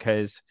there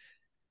because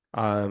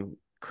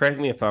correct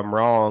me if I'm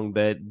wrong,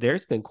 but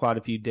there's been quite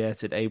a few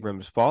deaths at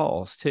Abrams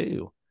Falls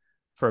too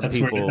from that's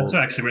people.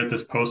 actually what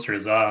this poster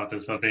is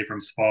of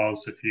Abrams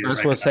Falls, if I you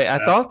just want to say, recognize I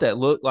that. thought that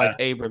looked like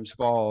Yeah, Abrams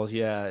Falls.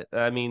 Yeah,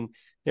 I mean,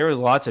 there was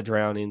lots of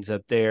drownings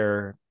up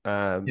there,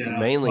 yeah.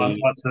 mainly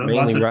Lots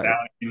of right.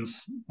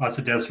 drownings, lots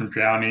of deaths from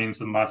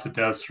drownings, and lots of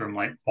deaths from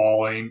like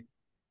falling.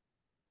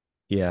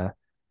 Yeah,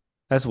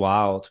 that's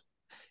wild.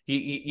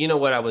 You know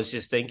what I was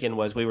just thinking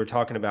was we were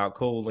talking about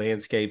cool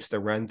landscapes to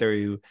run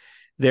through.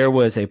 There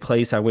was a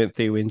place I went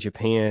through in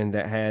Japan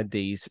that had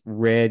these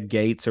red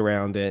gates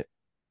around it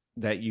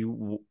that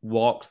you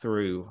walk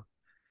through.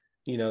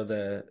 You know,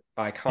 the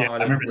Yeah, I iconic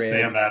remember seeing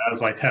red. that. I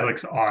was like, that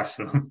looks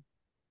awesome.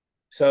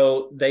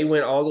 So they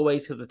went all the way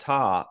to the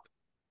top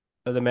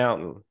of the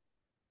mountain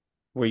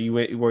where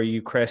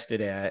you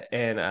crested at,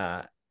 and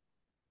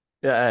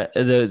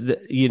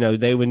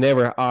they would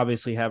never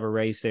obviously have a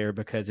race there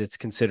because it's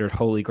considered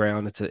holy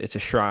ground. It's a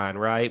shrine,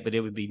 right? But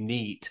it would be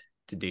neat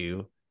to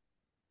do.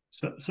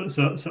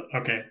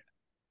 Okay.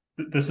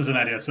 This is an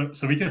idea.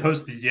 So we could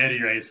host the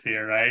Yeti race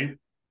there, right?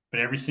 But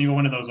every single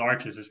one of those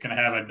arches is going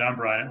to have a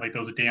number on it, like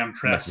those damn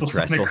Like the trestles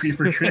on the trestles.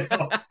 creeper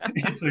trail.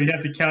 And so you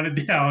have to count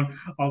it down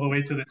all the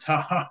way to the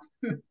top.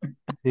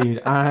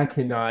 Dude, I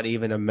cannot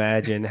even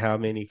imagine how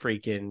many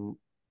freaking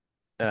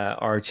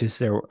arches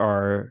there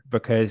are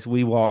because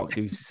we walked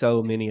through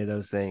so many of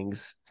those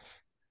things,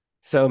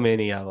 so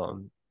many of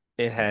them.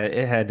 It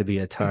had to be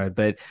a ton,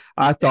 but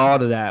I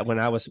thought of that when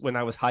I was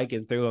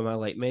hiking through them. I'm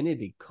like, man, it'd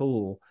be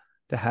cool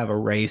to have a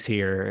race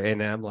here,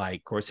 and I'm like,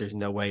 of course, there's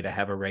no way to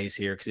have a race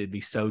here because it'd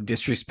be so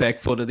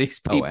disrespectful to these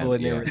Oh, people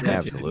and their yeah, religion.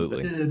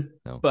 absolutely. Dude,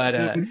 No.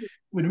 But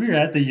when we were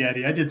at the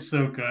Yeti, I did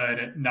so good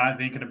at not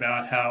thinking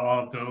about how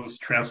all of those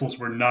trestles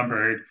were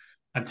numbered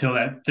until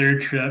that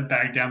third trip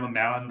back down the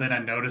mountain. Then I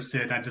noticed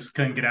it and I just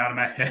couldn't get out of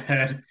my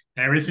head.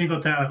 Every single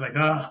time I was like,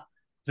 oh,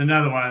 there's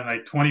another one,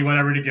 like 20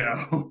 whatever to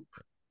go.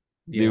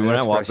 Dude, yeah, when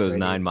I that's walk those frustrating.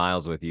 9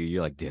 miles with you,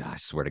 you're like, dude, I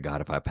swear to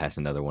God, if I pass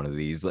another one of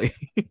these, like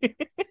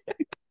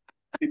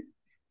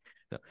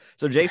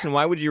so Jason,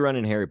 why would you run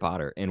in Harry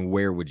Potter and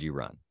where would you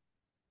run?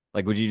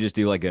 Like, would you just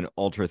do like an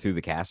ultra through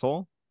the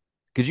castle?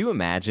 Could you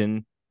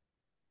imagine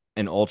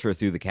an ultra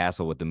through the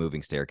castle with the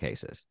moving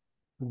staircases?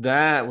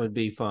 That would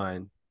be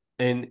fun.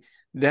 And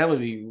that would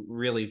be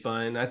really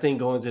fun. I think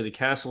going to the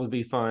castle would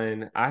be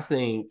fun. I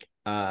think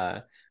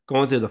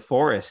going to the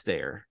forest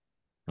there,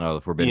 Oh,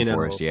 the Forbidden you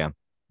Forest, know, yeah.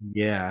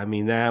 yeah, I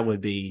mean that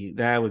would be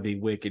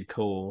wicked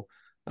cool.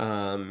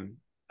 Um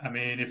I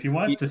mean, if you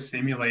want to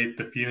simulate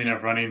the feeling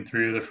of running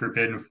through the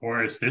Forbidden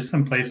Forest, there's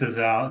some places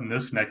out in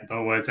this neck of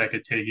the woods I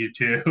could take you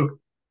to.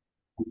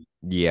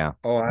 Yeah.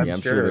 oh, Yeah,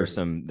 I'm sure.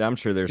 I'm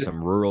sure there's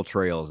some rural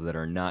trails that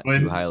are not too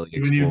Wouldn't highly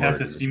you wouldn't even have explored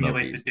to in the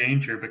simulate the Smokies.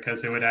 danger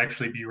because it would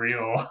actually be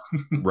real.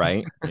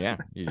 Right? Yeah.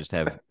 You just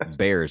have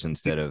bears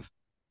instead of,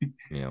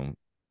 you know,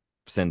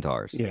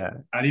 centaurs. Yeah.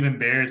 Not even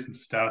bears and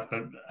stuff,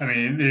 but I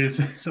mean, there's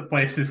some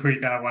places where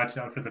you gotta watch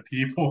out for the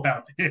people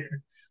out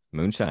there.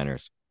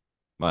 Moonshiners.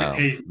 Well,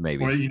 Hey, or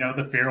maybe.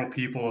 the feral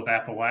people of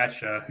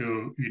Appalachia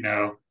who,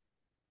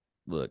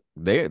 Look,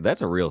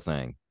 that's a real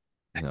thing.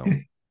 No,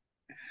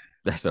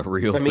 that's a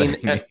real I mean,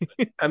 thing.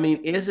 I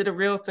mean, is it a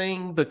real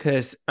thing?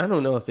 Because I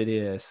don't know if it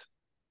is.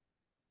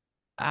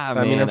 Ah,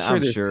 I mean, I'm man, sure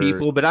I'm there's sure.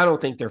 people, but I don't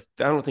think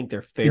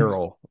they're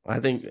feral. I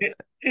think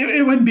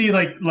it wouldn't be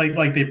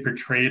like they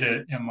portrayed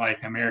it in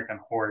like American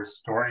Horror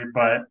Story,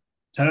 but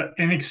to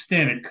an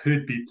extent, it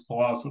could be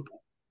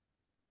plausible.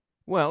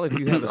 Well, if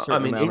you have a I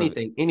certain mean, amount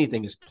of,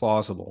 anything is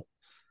plausible.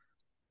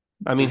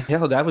 I mean,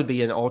 hell, that would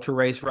be an ultra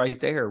race right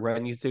there.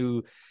 Run you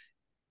through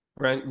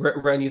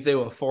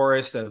a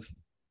forest of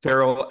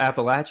feral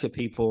Appalachia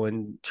people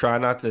and try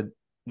not to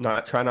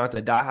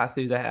die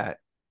through that.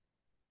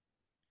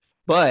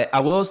 But I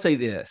will say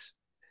this: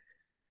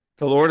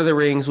 the Lord of the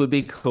Rings would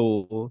be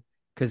cool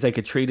because they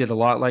could treat it a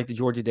lot like the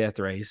Georgia Death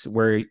Race,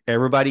 where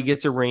everybody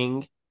gets a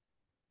ring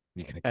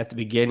at the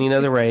beginning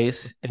of the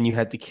race, and you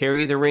have to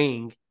carry the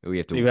ring we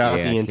have to, throughout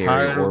yeah, the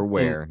carry or entire and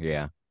wear.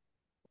 Yeah.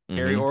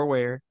 carry Mm-hmm. or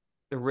wear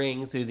the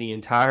ring through the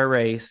entire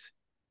race,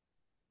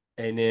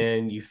 and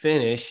then you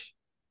finish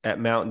at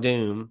Mount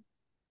Doom,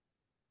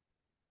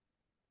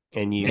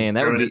 and you Man,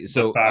 that would Throw it be into the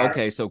so fire.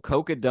 okay. So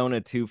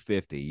Cocodona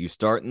 250, you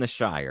start in the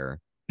Shire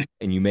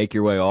and you make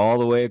your way all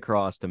the way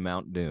across to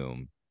Mount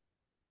Doom,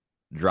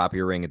 drop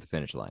your ring at the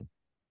finish line.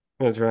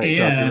 that's right,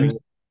 drop your ring.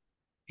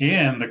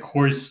 And the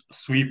course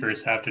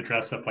sweepers have to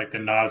dress up like the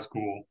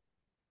Nazgul.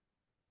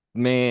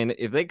 Man,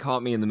 if they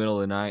caught me in the middle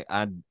of the night,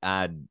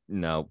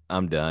 no,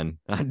 I'm done.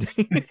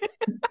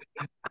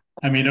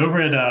 I mean,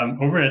 over at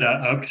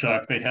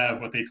Upchuck, they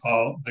have what they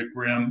call the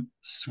Grim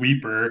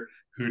Sweeper,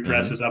 who Hmm.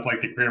 dresses up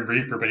like the Grim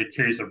Reaper, but he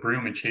carries a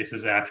broom and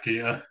chases after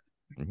you.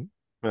 Hmm.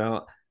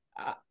 Well,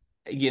 I,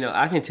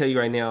 I can tell you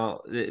right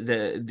now,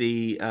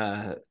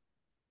 that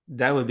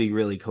would be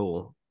really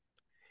cool.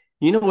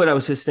 You know what I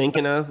was just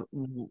thinking of?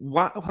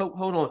 Why?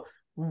 Hold on.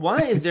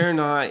 Why is there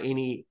not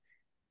any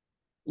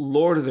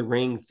Lord of the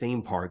Ring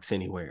theme parks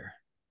anywhere?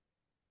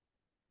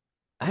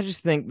 I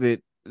just think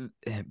that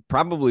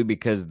probably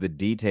because the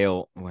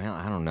detail, well,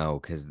 I don't know,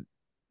 because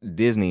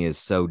Disney is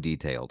so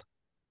detailed,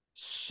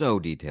 so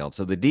detailed.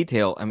 So the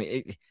detail, I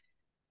mean,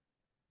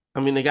 I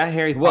mean, they got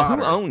Harry well,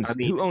 Potter. I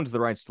mean, who owns the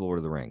rights to Lord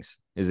of the Rings?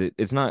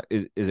 It's not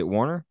is it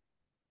Warner?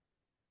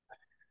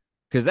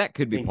 Because that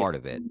could I be think part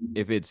of it.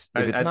 If it's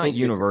I not think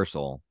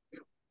Universal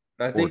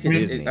I or think I I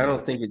Disney,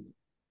 don't think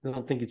I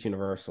don't think it's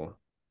Universal.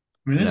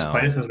 there's no.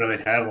 places where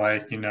they have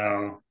like,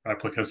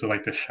 replicas of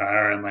like the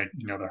Shire and like,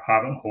 the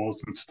Hobbit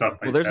holes and stuff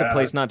Well, like there's a that.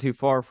 place not too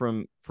far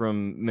from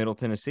Middle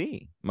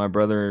Tennessee. My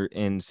brother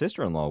and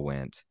sister-in-law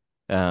went.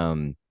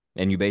 Um,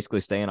 and you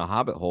basically stay in a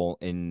hobbit hole,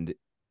 and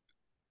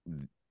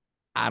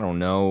I don't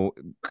know,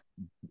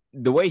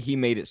 the way he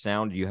made it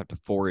sound, you have to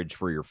forage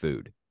for your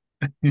food.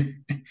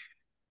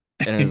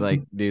 And I was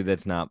like, dude,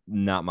 that's not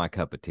my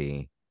cup of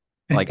tea.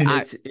 Like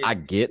I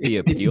get the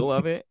appeal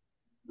of it.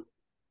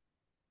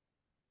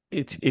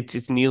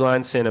 It's New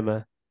Line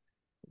Cinema,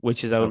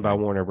 which is owned by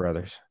Okay. Warner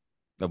Brothers.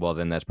 Well,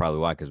 then that's probably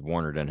why, because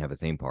Warner doesn't have a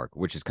theme park,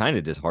 which is kind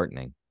of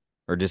disheartening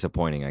or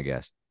disappointing, I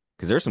guess.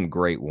 Because there's some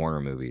great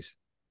Warner movies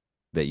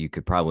that you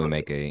could probably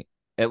make a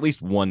at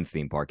least one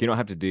theme park. You don't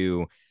have to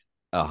do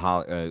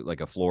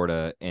like a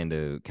Florida and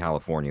a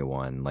California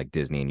one like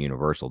Disney and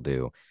Universal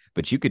do,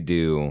 but you could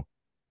do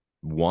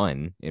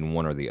one in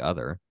one or the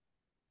other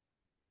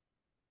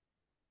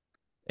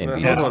and Well,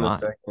 be hold Now, just on a fine.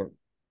 second.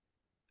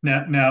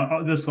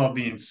 this all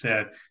being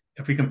said,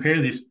 if we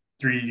compare these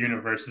three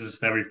universes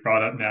that we've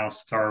brought up now,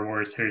 Star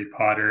Wars, Harry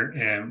Potter,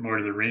 and Lord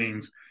of the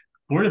Rings,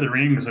 Lord of the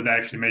Rings would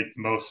actually make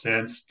the most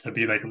sense to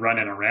be like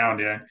running around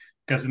in,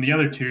 because in the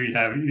other two, you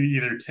have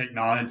either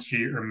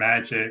technology or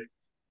magic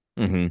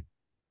Hmm.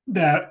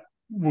 that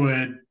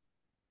would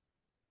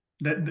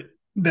that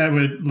that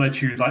would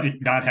let you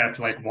like not have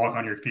to like walk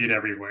on your feet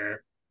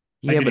everywhere.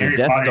 Like Yeah, in but a Harry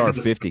Death Potter, you Star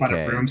could just jump on a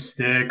 50K.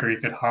 broomstick, or you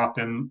could hop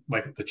in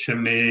like the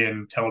chimney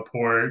and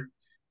teleport.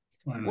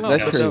 And Well,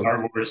 That's but though, true.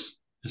 Star Wars,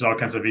 there's all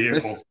kinds of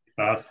That's vehicles and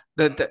stuff.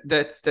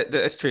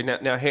 that's true.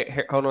 Now,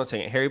 hold on a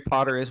second. Harry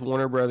Potter is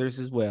Warner Brothers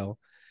as well.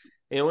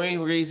 The only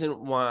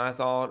reason why I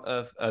thought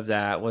of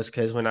that was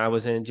because when I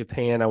was in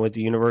Japan, I went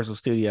to Universal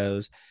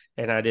Studios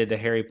and I did the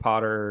Harry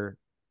Potter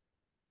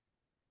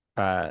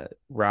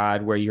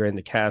ride where you're in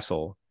the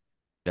castle.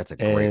 That's a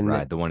great And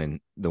ride. The one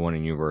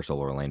in Universal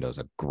Orlando is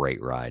a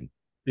great ride.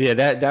 yeah,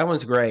 that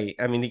one's great.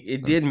 I mean,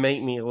 it Mm, did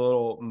make me a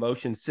little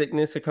motion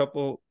sickness a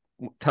couple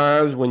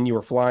times when you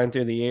were flying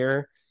through the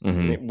air and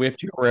Mm-hmm. it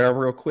whipped you around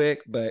real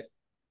quick. But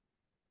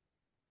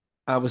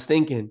I was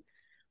thinking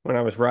when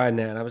I was riding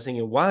that, I was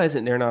thinking, why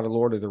isn't there not a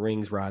Lord of the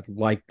Rings ride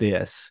like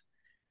this?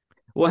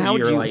 Well, Where how would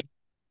you're you? like,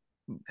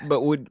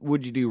 But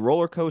would you do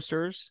roller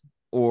coasters,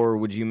 or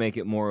would you make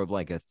it more of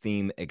like a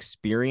theme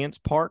experience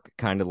park,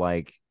 kind of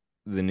like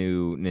the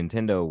new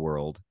Nintendo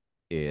World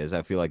is?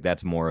 I feel like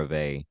that's more of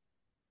a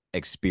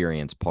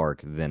experience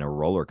park than a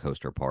roller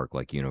coaster park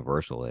like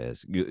Universal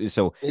is.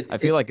 So it's I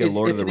feel like a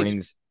Lord of it's the an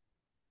Rings.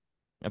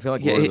 I feel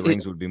like yeah, Lord of the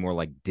Rings would be more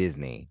like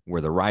Disney,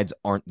 where the rides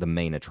aren't the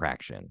main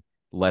attraction,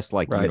 less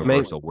like right.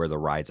 Maybe Universal, where the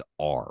rides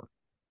are.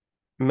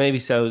 maybe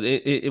so.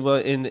 Well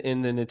in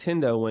the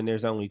Nintendo one,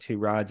 there's only two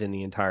rides in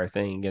the entire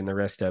thing, and the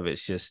rest of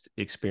it's just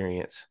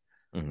experience.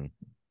 Hmm.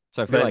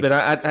 So I feel But like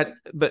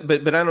but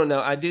but I don't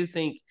know. I do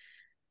think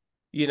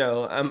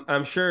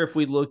I'm sure if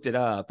we looked it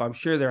up, I'm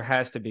sure there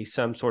has to be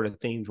some sort of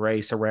themed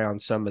race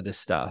around some of this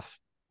stuff.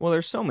 well,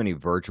 there's so many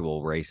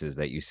virtual races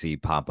that you see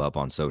pop up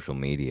on social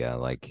media.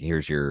 Like,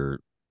 here's your,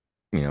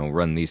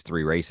 run these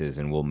 3 races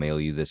and we'll mail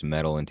you this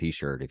medal and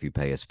t-shirt if you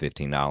pay us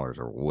 $15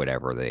 or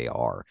whatever they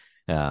are,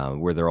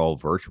 where they're all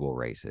virtual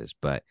races.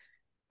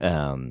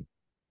 Um,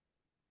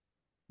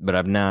 but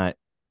I've not,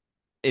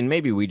 and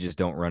maybe we just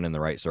don't run in the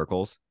right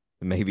circles.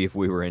 Maybe if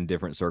we were in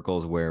different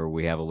circles where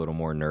we have a little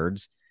more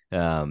nerds,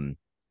 um,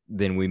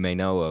 then we may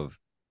know of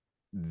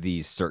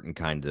these certain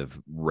kinds of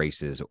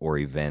races or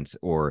events,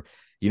 or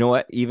you know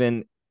what,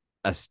 even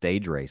a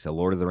stage race, a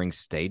Lord of the Rings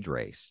stage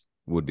race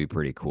would be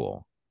pretty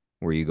cool,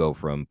 where you go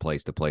from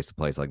place to place to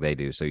place like they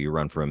do. So you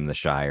run from the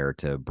Shire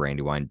to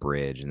Brandywine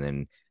Bridge, and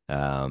then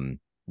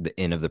the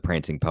Inn of the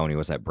Prancing Pony.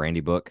 What's that?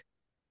 Brandybrook,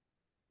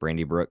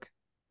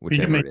 We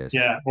could whichever make, it is.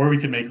 yeah, or we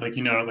could make like,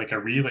 like a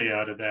relay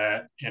out of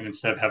that. And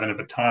instead of having a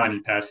baton,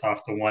 you pass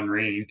off the one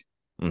ring.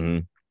 Mm-hmm.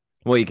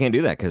 Well, you can't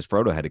do that because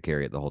Frodo had to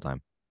carry it the whole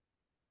time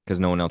because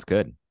no one else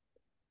could.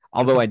 That's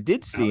Although a I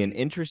did see an value.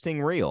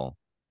 interesting reel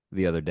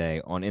the other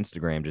day on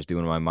Instagram, just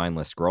doing my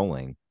mindless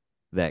scrolling,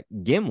 that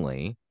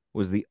Gimli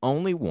was the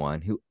only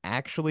one who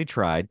actually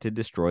tried to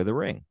destroy the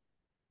ring.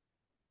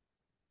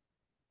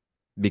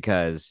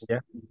 Because Yeah.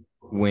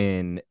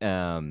 when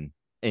and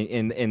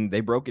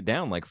they broke it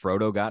down, like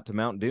Frodo got to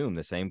Mount Doom,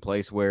 the same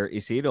place where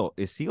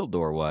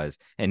Isildur was,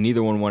 and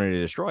neither one wanted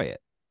to destroy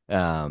it.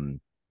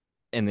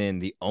 And then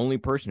the only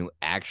person who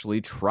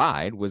actually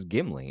tried was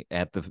Gimli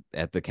at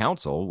the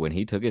council when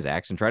he took his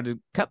axe and tried to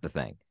cut the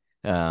thing,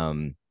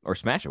 or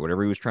smash it,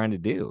 whatever he was trying to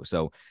do.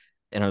 So,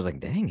 and I was like,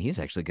 dang, he's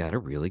actually got a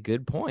really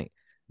good point.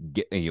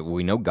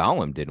 We know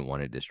Gollum didn't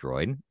want it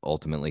destroyed.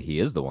 Ultimately, he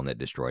is the one that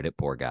destroyed it,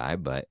 poor guy.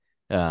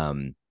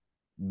 Um,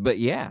 but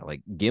yeah,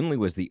 like Gimli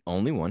was the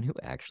only one who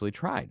actually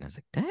tried, and I was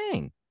like,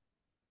 dang,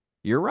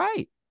 you're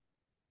right.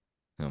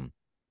 Um,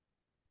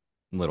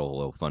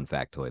 little fun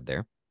factoid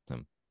there.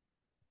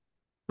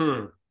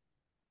 Hmm.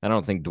 I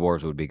don't think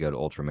dwarves would be good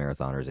ultra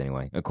marathoners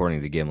anyway.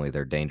 According to Gimli,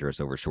 they're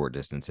dangerous over short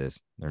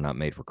distances. They're not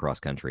made for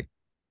cross country.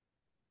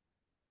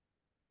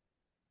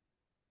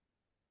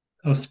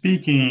 So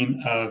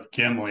speaking of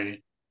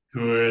Gimli,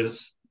 who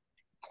is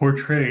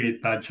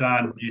portrayed by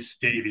John Rhys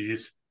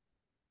Davies,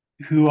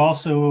 who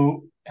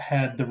also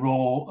had the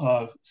role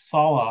of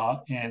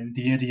Salah in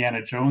the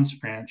Indiana Jones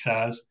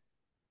franchise.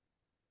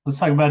 Let's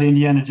talk about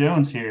Indiana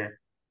Jones here.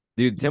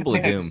 Dude, You could Temple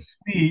of make a Doom.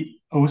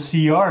 sweet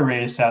OCR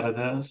race out of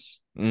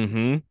this.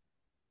 Mm-hmm.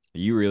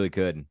 You really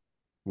could.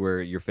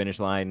 Where your finish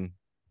line,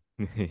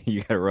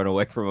 you gotta run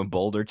away from a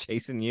boulder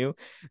chasing you.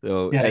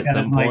 So Yeah, I at gotta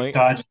some like point,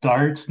 dodge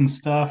darts and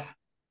stuff.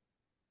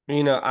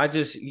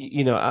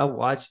 I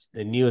watched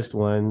the newest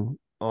one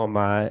on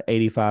my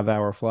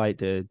 85-hour flight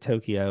to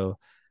Tokyo,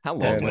 how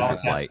The long and was Dial your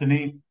of flight?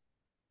 Destiny.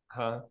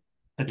 huh?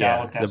 The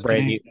Dial Yeah, of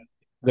Destiny.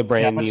 the Yeah,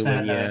 brand new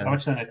one. I Yeah,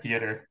 watched that in a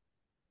theater.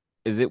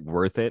 Is it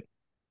worth it?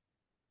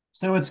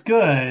 So it's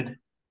good,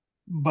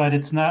 but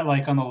it's not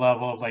like on the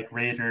level of like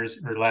Raiders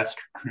or Last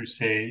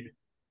Crusade.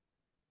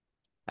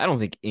 I don't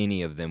think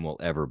any of them will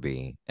ever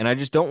be. And I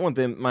just don't want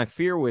them. My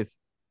fear with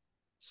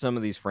some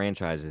of these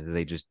franchises is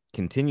they just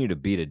continue to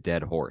beat a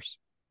dead horse.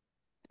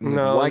 I'm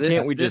like, no, why this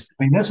can't we this just?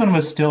 I mean, this one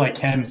was still like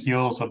 10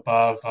 heels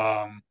above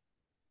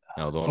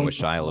Oh, the what one with was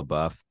the Shia whole?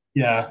 LaBeouf.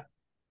 Yeah,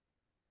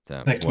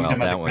 the Well,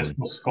 Kingdom of the that one,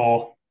 Crystal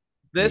Skull.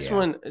 this yeah.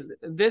 one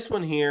this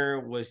one here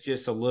was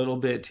just a little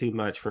bit too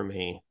much for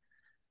me.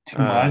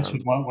 Too much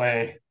in Um, what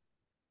way?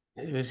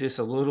 it was just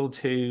a little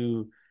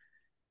too.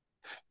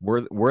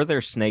 Were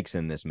there snakes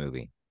in this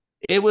movie?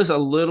 It was a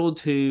little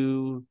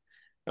too.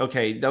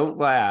 Okay, don't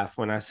laugh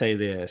when I say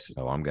this,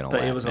 Oh, I'm gonna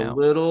but laugh now.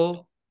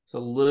 it's a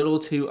little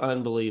too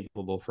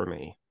unbelievable for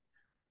me.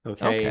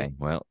 Okay, Okay,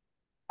 well,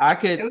 I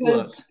could It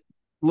was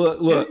look.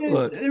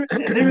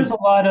 there was a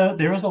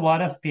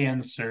lot of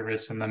fan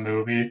service in the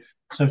movie.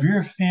 So if you're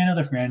a fan of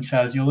the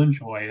franchise, you'll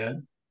enjoy it.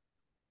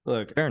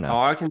 Look, fair enough.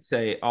 all I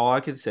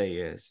can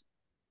say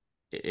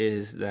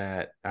is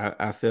that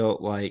I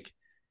felt like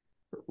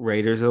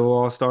Raiders of the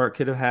Lost Ark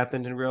could have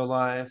happened in real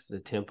life. The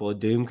Temple of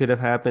Doom could have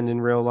happened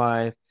in real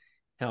life.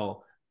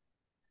 Hell,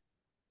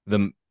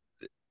 The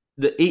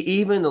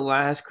even the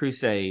Last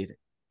Crusade.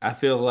 I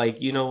feel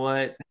like, you know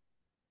what,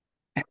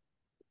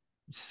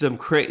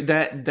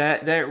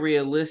 that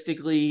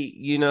realistically,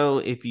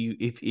 if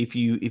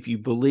you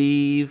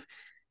believe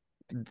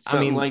I something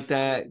mean, like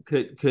that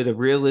could have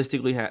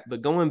realistically happened.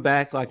 But going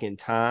back like in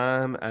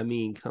time, I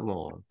mean, come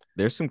on.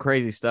 there's some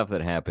crazy stuff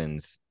that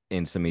happens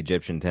in some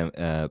Egyptian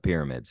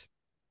pyramids.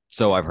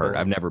 So I've heard.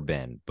 I've Well, never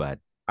been, but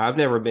I've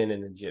never been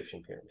in an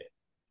Egyptian pyramid.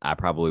 I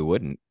probably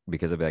wouldn't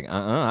because I'd be like,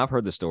 I've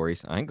heard the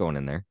stories. I ain't going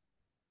in there.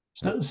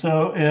 No.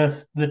 So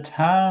if the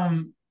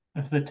time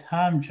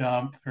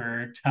jump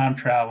for time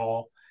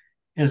travel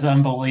is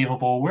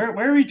unbelievable, where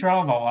are we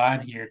drawing the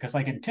line here? Because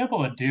like in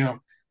Temple of Doom,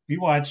 we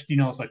watched,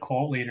 the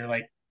cult leader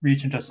like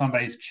reach into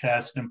somebody's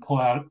chest and pull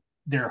out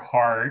their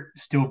heart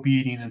still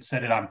beating and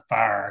set it on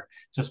fire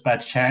just by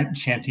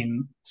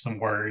chanting some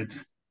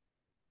words.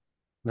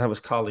 That was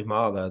Kali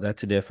Ma, though.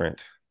 That's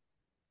different.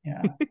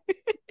 Yeah.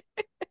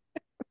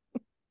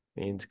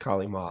 Means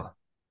Kali Ma.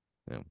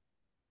 No.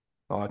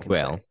 All I can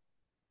Well, say.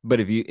 but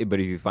if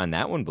you find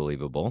that one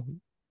believable,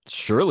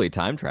 surely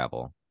time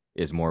travel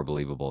is more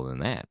believable than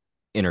that.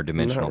 Not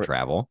Interdimensional re-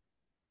 travel,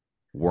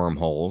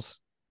 wormholes,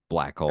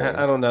 black I holes.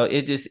 don't know.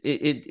 It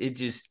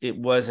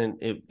wasn't.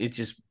 It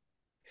just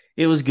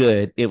it was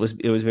good. It was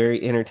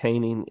very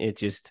entertaining.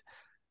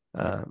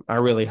 I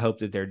really hope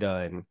that they're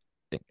done.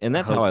 And I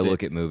that's how hope I that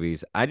look at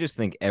movies. I just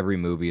think every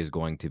movie is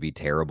going to be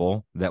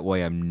terrible. That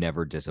way I'm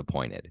never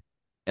disappointed.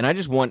 And I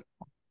just want,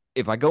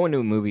 if I go into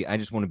a movie, I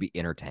just want to be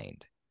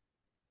entertained.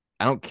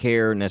 I don't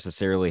care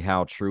necessarily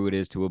how true it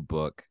is to a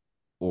book,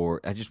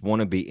 or I just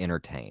want to be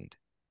entertained.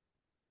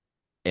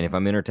 And if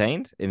I'm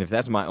entertained, and if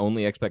that's my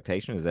only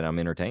expectation is that I'm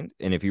entertained,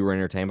 and if you were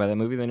entertained by that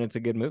movie, then it's a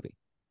good movie.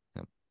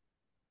 So,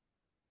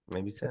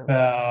 maybe so.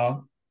 Uh,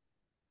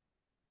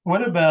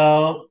 what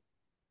about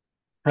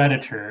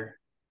Predator?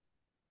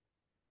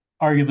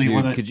 Arguably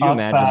one dude, of the could you top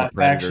imagine the five action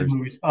Predators?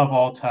 movies of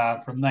all time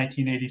from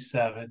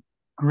 1987.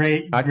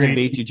 Great, I can great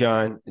beat you,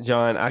 John.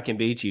 John, I can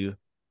beat you.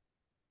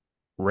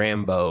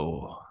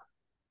 Rambo.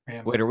 Wait,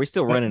 Rambo. are we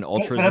still But, running but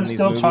ultras I'm in these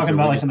still movies, talking or are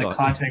we about like just in the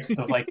talking? context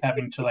of like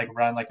having to like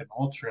run like an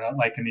ultra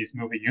like in these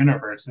movie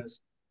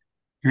universes.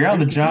 You're out in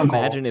Dude, the could you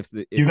imagine jungle. if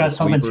the You if the got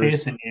something sweepers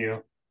chasing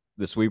you.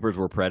 the sweepers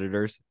were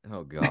predators?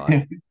 Oh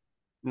God.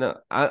 No,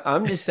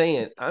 I'm just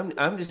saying.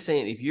 I'm just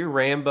saying. If you're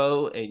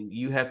Rambo and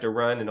you have to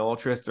run an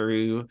ultra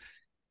through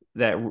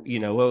that, what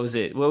was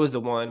it? What was the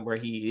one where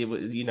it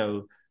was,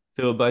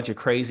 through a bunch of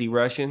crazy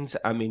Russians?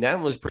 I mean, that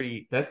was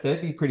pretty.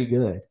 That'd be pretty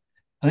good.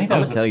 I think that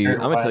was the I'm third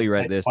gonna tell one. you right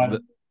Like this. The one,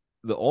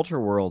 the ultra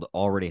world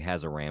already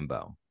has a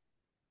Rambo.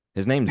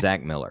 His name's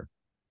Zach Miller.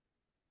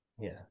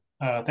 Yeah.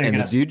 they're And the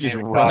gonna say dude just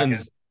David runs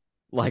Goggins.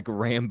 like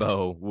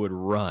Rambo would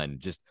run,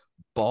 just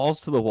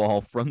balls to the wall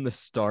from the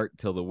start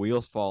till the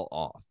wheels fall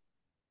off.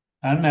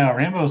 I don't know.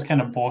 Rambo's kind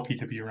of bulky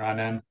to be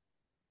running.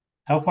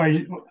 How far?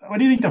 What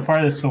do you think the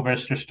farthest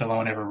Sylvester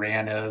Stallone ever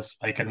ran is?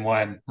 Like in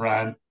one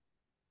run?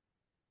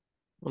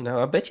 Well,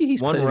 no, I bet you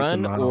he's One put in some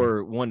run miles.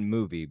 or one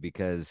movie?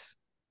 Because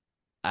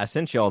I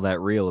sent y'all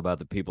that reel about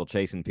the people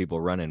chasing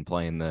people running,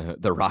 playing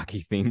the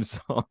Rocky theme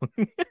song.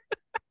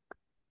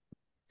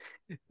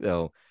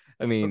 So,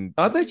 I mean,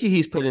 I bet you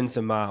he's put in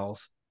some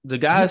miles. The he,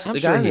 guys, I'm the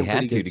sure guys he in pretty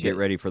had to good get shape.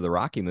 ready for the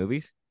Rocky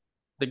movies.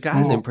 The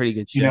guy's in Ooh, pretty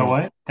good you know shape.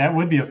 what? That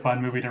would be a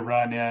fun movie to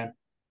run in.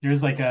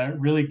 There's like a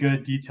really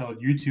good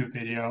detailed YouTube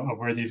video of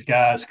where these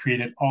guys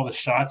created all the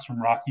shots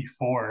from Rocky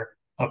 4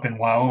 up in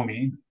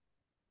Wyoming.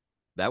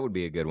 That would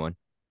be a good one.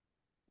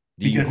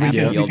 Do you Because we have to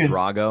could, Yeah. we yell could,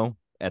 Drago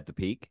at the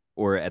peak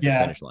or at the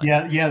yeah, finish line?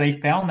 yeah, yeah. They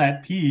found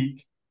that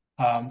peak.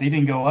 They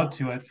didn't go up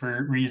to it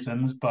for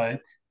reasons, but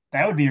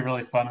that would be a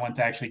really fun one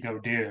to actually go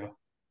do.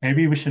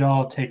 Maybe we should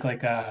all take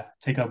a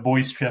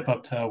boys trip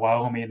up to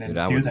Wyoming Dude, and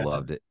I do would that.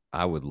 love it.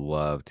 I would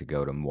love to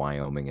go to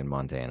Wyoming and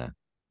Montana.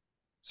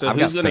 So I've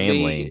got who's gonna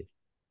family. be?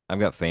 I've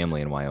got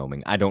family in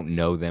Wyoming. I don't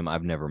know them.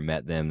 I've never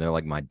met them. They're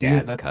like my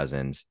Dude, dad's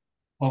cousins.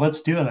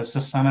 let's do it. Let's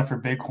just sign up for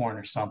Bighorn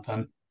or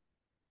something.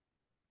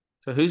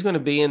 So who's gonna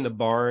be in the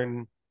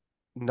barn,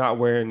 not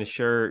wearing the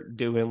shirt,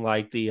 doing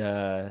like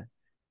the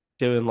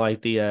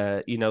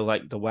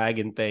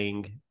wagon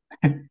thing?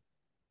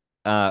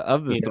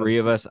 Of the You know. three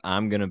of us,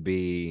 I'm gonna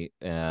be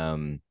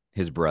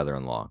his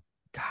brother-in-law.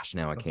 Gosh,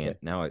 now I can't.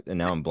 Okay.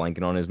 Now I'm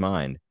blanking on his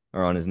mind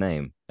or on his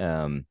name.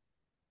 And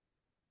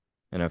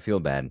I feel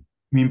bad.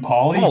 You mean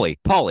Paulie?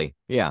 Paulie,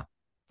 yeah,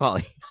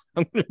 Paulie.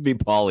 I'm gonna be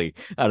Paulie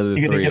out of the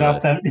You're gonna three get of off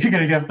us. that. You're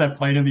gonna get off that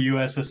plane in the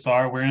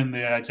USSR wearing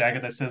the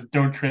jacket that says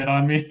 "Don't tread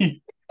on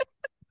me."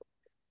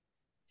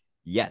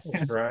 Yes,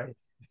 Right.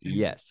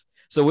 yes.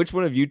 So which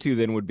one of you two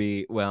then would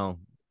be? Well,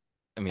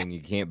 I mean,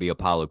 you can't be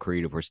Apollo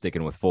Creed if we're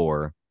sticking with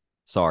four.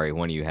 Sorry,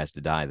 one of you has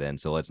to die then.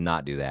 So let's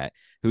not do that.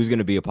 Who's going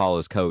to be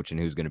Apollo's coach and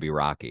who's going to be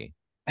Rocky?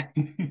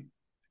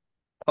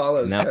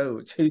 Apollo's Now,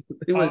 coach. Who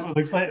was It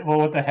looks like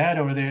with the hat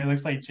over there, it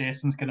looks like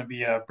Jason's gonna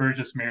be a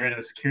Burgess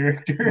Meredith's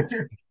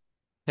character.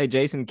 hey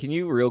Jason, can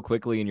you real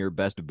quickly in your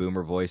best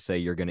boomer voice say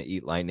you're going to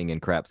eat lightning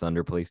and crap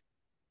thunder, please?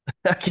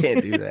 I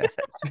can't do that.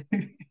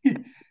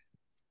 It's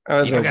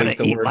I You're don't gonna think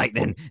the eat word.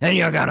 lightning and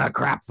you're gonna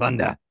crap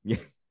thunder.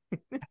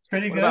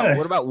 pretty What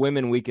good. about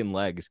women weaken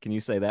legs? Can you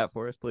say that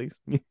for us, please?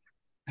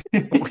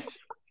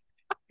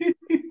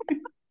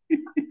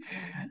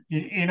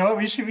 You know what?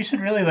 We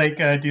should really like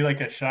do like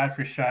a shot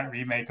for shot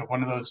remake of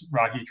one of those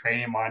Rocky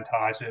training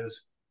montages.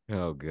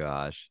 Oh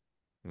gosh,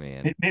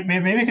 man.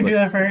 Maybe we can do Look,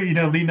 that for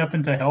leading up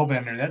into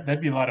Hellbender.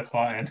 That'd be a lot of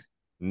fun.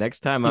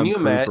 next time Can I'm you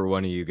crew imagine? for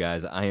one of you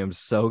guys, I am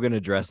so gonna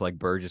dress like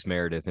Burgess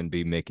Meredith and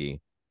be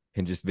Mickey,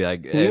 and just be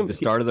like Can at you? the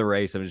start of the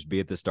race. I'm just be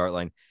at the start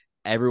line.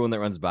 Everyone that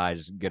runs by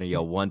just gonna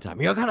yell one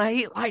time, "You're gonna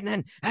eat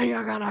lightning and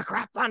you're gonna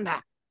crap thunder."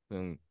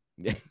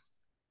 Yeah.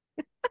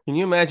 Can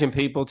you imagine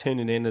people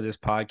tuning into this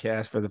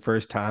podcast for the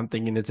first time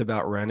thinking it's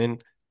about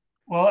running?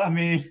 Well, I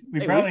mean, we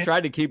Hey, we've probably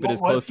tried to keep it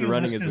as what close to few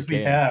running as we listeners we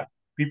can. have.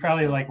 We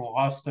probably Yeah. like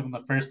lost them in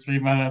the first 3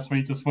 minutes when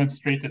we just went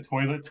straight to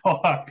toilet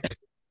talk.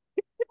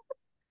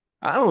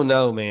 I don't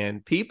know,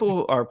 man.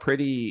 People are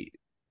pretty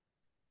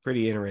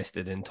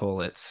interested in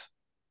toilets.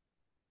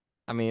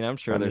 I mean, I'm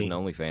sure I there's an mean,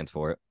 OnlyFans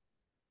for it.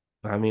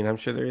 I'm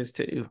sure there is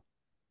too.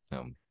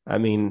 Um, I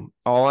mean,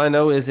 all I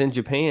know is in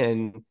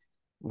Japan,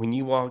 when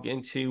you walk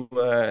into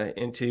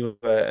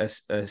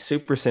a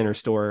super center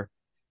store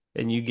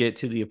and you get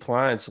to the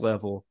appliance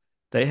level,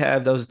 they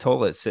have those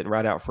toilets sitting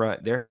right out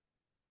front. They're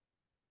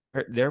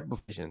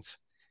provisions.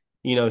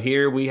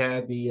 Here we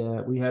have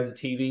the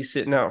TV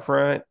sitting out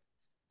front.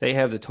 They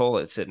have the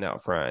toilet sitting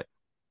out front.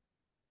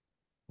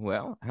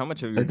 well, how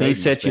much of your day They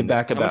do you set you spend?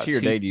 back How much of about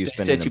your two. day do you They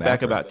spend in set the you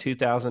back bathroom? about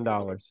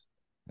 $2,000.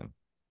 Um,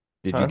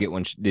 Did you Huh? get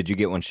one? Did you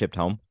get one shipped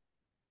home?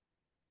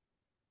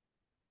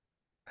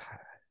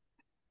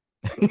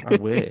 I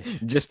wish.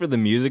 Just for the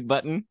music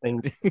button?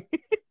 Thing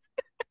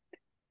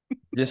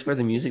just for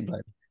the music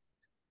button.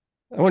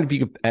 I wonder if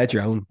you could add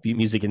your own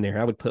music in there.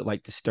 I would put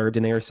like Disturbed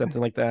in there or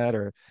something like that,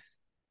 or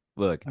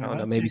Look, I Why don't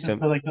know, don't you maybe just some.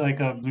 put like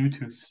a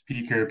Bluetooth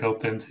speaker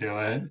built into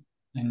it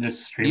and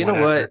just stream You know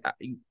what? whatever?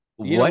 You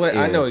know what what?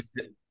 I know. if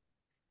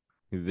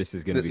this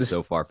is going to be This.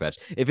 so far fetched?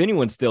 If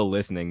anyone's still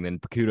listening, then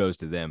kudos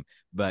to them.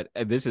 But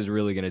this is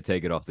really going to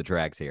take it off the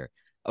tracks here.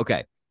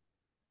 Okay.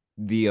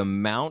 The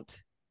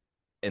amount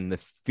and the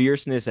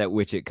fierceness at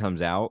which it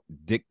comes out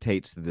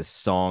dictates the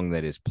song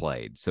that is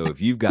played. So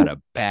if you've got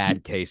a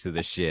bad case of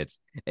the shits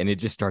and it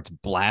just starts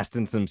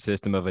blasting some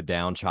System of a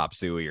Down chop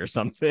suey or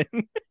something.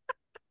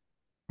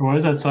 What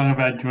was that song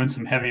about doing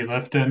some heavy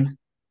lifting?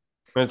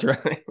 That's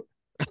right.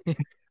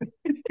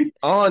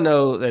 All I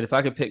know that if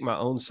I could pick my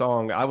own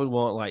song, I would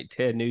want like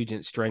Ted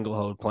Nugent's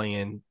Stranglehold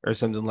playing or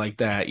something like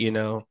that.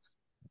 One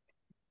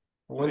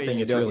Wait, thing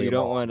you it's don't really you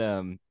don't about.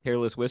 want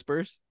Careless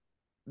Whispers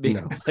being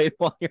No, played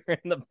while you're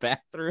in the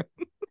bathroom?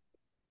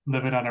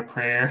 Living on a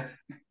prayer.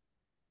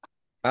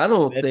 I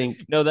don't That,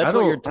 think. no, I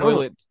don't. I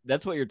don't.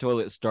 that's what your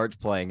toilet starts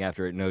playing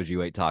after it knows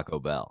you ate Taco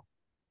Bell.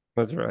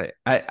 That's right.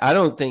 I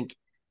don't think.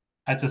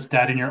 I just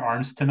died in your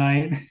arms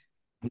tonight.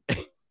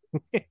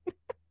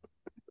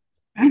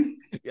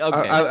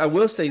 Okay. I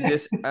will say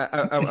this.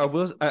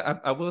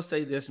 I will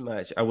say this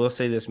much. I will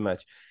say this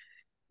much.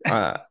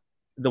 Uh,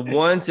 the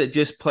ones that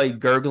just played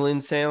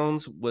gurgling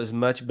sounds was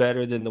much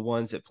better than the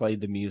ones that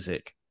played the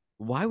music.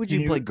 Why would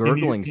Can you play you can you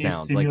gurgling can you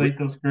sounds? Like we simulate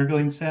those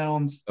gurgling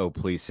sounds? Oh,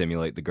 please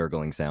simulate the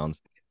gurgling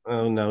sounds.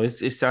 Oh no, it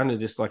sounded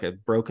just like a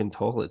broken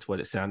toilet's what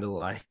it sounded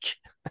like.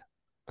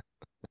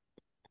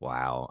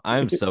 Wow.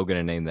 I'm so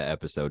gonna name the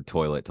episode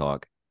Toilet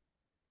Talk.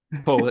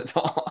 Toilet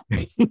talk.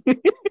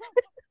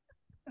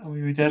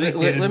 We Let, let,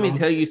 dedicated let me most.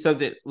 tell you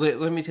something.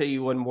 Let me tell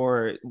you one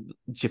more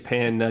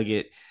Japan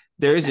nugget.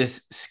 There's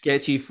this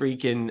sketchy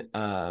freaking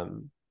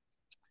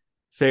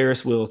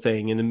Ferris wheel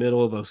thing in the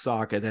middle of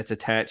Osaka that's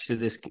attached to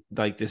this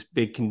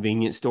big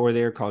convenience store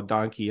there called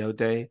Don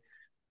Quixote.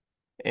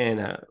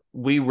 And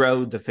we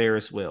rode the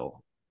Ferris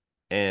wheel.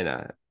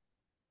 And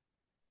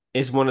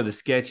it's one of the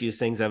sketchiest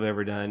things I've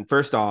ever done.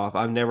 First off,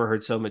 I've never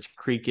heard so much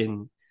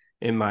creaking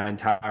in my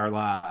entire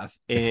life.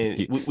 And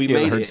You, we you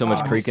haven't made heard it, so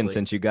much creaking honestly.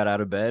 since you got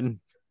out of bed?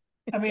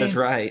 I That's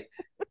mean, right.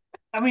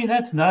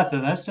 that's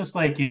nothing. That's just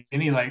like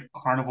any like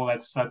carnival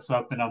that sets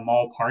up in a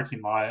mall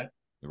parking lot.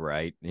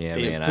 Right. Yeah,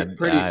 man. It, I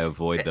pretty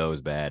avoid those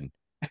bad.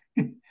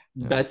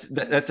 No.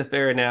 that's a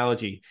fair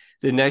analogy.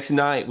 The next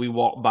night we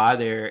walked by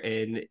there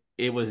and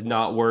it was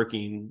not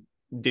working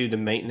due to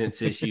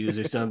maintenance issues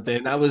or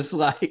something. I was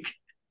like,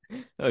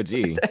 Oh what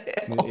gee. the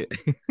hell?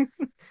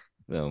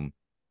 So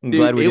I'm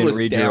glad Dude, we it didn't was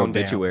read your down.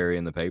 obituary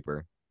in the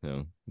paper.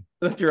 So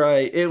That's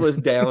right. It was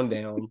down.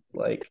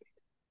 Like,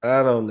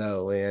 I don't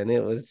know, man.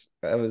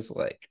 I was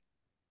like,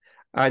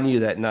 I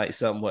knew that night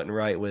something wasn't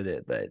right with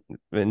it, but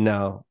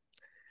no.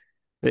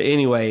 But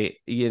anyway,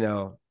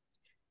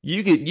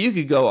 you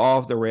could go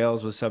off the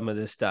rails with some of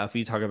this stuff.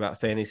 You talk about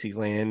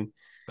Fantasyland,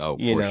 oh,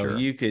 for sure.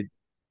 you could.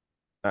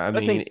 I I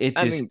mean, think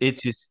I think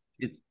it's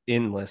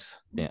endless.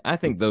 yeah, I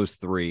think those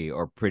three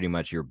are pretty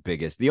much your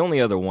biggest. The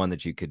only other one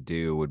that you could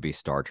do would be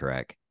Star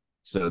Trek.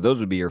 So those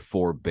would be your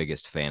four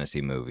biggest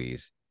fantasy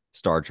movies: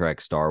 Star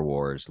Trek, Star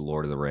Wars,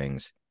 Lord of the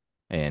Rings,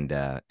 and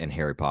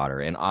Harry Potter.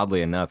 And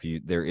oddly enough,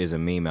 there is a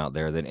meme out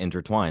there that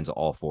intertwines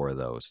all four of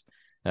those.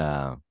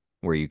 Uh,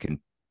 where you can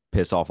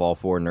piss off all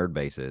 4 nerd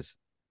bases.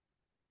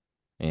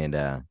 And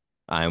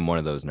I am one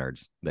of those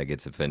nerds that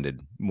gets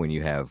offended when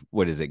you have,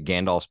 what is it,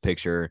 Gandalf's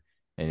picture,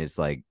 and it's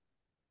like,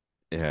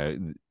 uh,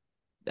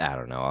 I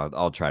don't know.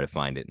 I'll try to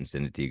find it and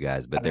send it to you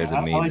guys. I But don't know. there's a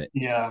I meme like that,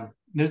 the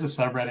there's a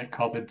subreddit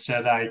called the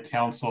Jedi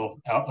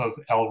Council of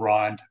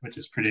Elrond, which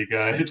is pretty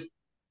good.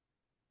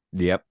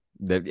 yep,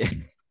 that,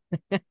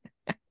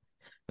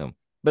 so,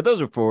 but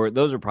those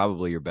are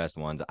probably your best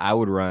ones. I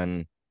would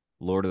run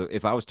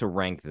if I was to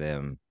rank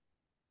them,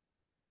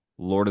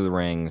 Lord of the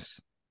Rings,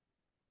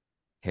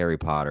 Harry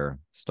Potter,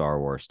 Star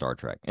Wars, Star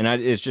Trek, and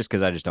it's just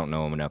because I just don't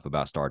know enough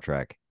about Star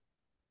Trek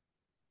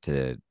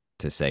to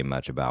say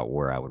much about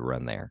where I would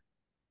run there.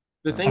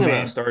 The So, I thing about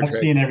mean, Star I've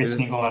Trek seen every is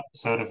single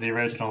episode of the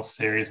original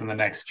series and the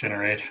Next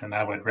Generation.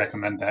 I would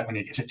recommend that when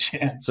you get a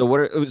chance.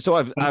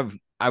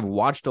 I've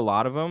watched a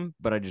lot of them,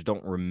 but I just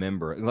don't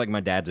remember. Like my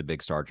dad's a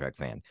big Star Trek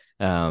fan.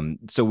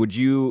 So would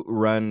you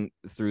run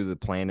through the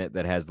planet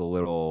that has the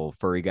little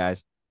furry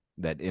guys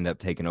that end up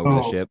taking over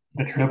the Oh, ship?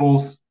 the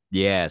Tribbles.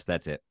 Yes,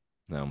 that's it.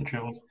 The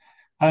Tribbles.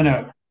 I don't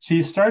Yeah. know.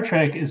 See, Star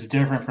Trek is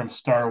different from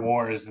Star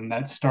Wars, and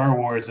that Star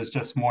Wars is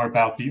just more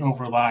about the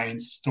overlying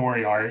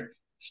story arc.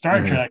 Star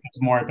Hmm. Trek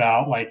is more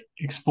about like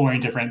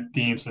exploring different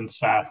themes in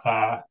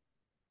sci-fi,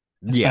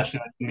 Yeah. especially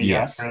like in the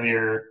Yes. It's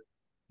earlier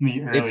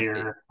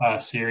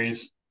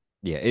series.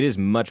 Yeah, it is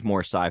much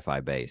more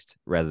sci-fi based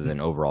rather than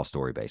overall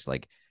story based.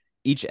 Like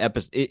each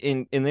episode,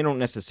 and they don't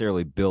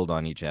necessarily build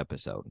on each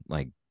episode.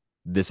 Like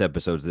this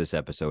episode,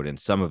 and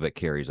some of it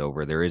carries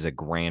over. There is a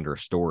grander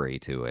story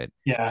to it,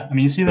 Yeah, I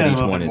mean, you see but that a each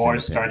little one bit is more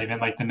independent. starting in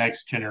like the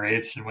Next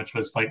Generation, which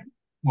was like,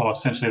 well,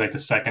 essentially like the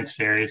second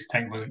series,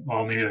 technically,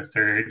 well, maybe the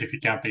third if you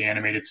count the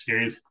animated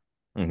series.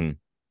 Hmm.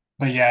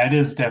 But yeah, it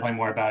is definitely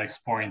more about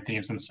exploring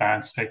themes in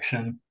science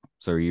fiction.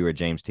 So, are you a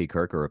James T.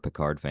 Kirk or a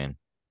Picard fan?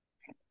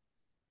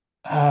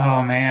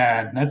 Oh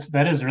man,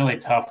 that is a really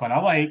tough one. I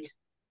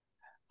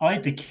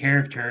like the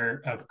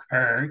character of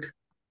Kirk,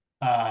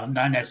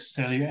 not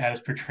necessarily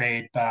as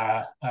portrayed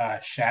by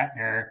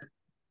Shatner,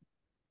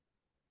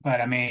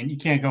 but I mean, you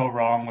can't go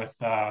wrong with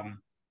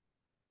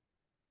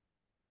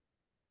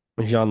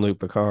Jean-Luc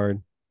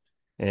Picard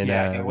and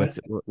yeah, with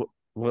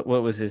what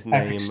was his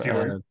Patrick name?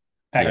 Stewart.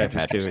 Yeah, Patrick Patrick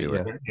Patrick Stewart. Stewart.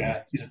 Yeah, Stewart, Yeah.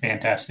 yeah, he's a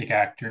fantastic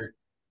actor.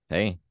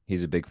 Hey,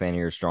 he's a big fan of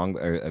your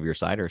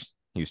ciders.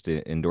 He used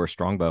to endorse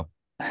Strongbow.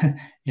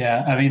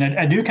 Yeah, I mean,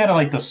 I do kind of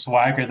like the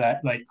swagger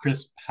that like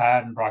Chris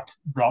Pine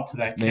brought to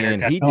that Man,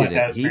 character. I feel like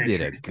that's he very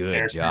did true a to the good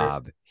character.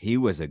 job. He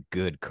was a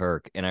good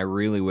Kirk, and I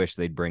really wish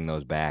they'd bring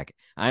those back.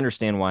 I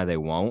understand why they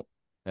won't.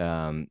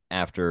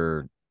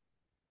 After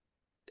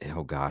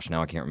oh gosh,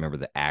 now I can't remember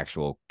the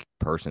actual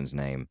person's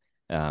name.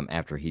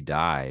 After he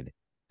died.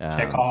 Um,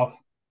 Chekhov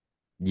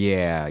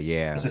yeah, was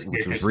yeah, his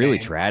which was character's really name.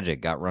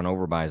 tragic. Got run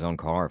over by his own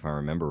car, if I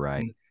remember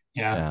right.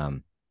 Yeah,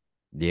 Um,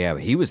 yeah,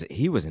 but he was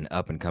an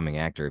up and coming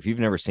actor. If you've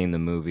never seen the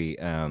movie,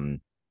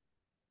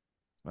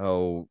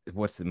 oh,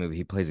 what's the movie?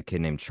 He plays a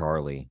kid named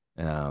Charlie.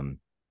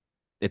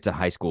 It's a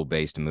high school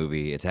based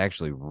movie. It's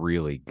actually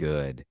really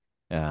good.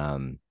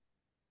 Um,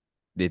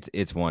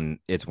 it's one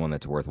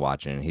that's worth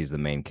watching. And he's the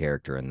main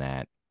character in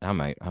that. I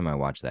might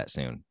watch that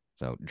soon.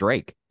 So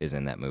Drake is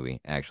in that movie.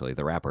 Actually,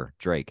 the rapper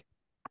Drake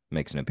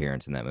makes an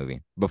appearance in that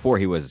movie before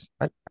he was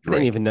I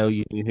didn't Drake. even know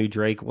you knew who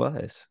Drake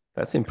was.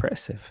 That's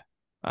impressive.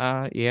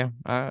 Yeah,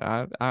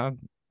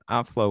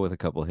 I'll flow with a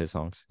couple of his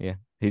songs. Yeah,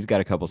 he's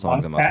got a couple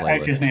songs on my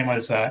actor's playlist. name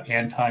was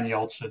Anton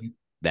Yelchin.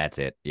 That's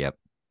it. Yep,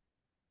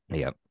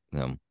 yep.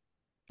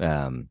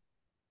 Um,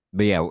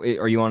 but yeah,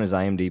 are you on his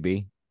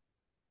IMDb?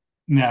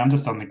 Yeah, I'm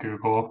just on the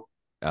Google.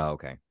 Oh,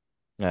 okay.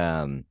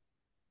 Um,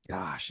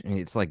 gosh,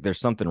 it's like there's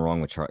something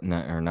wrong with Charlie,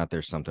 or not.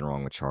 There's something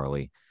wrong with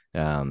Charlie.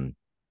 Um,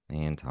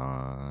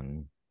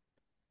 Anton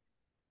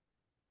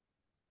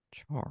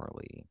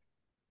Charlie.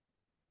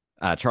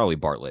 Charlie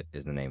Bartlett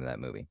is the name of that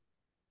movie.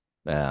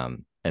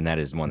 And that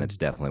is one that's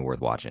definitely worth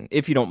watching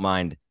if you don't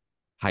mind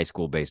high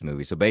school based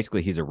movies. So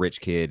basically, he's a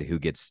rich kid who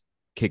gets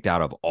kicked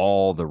out of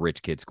all the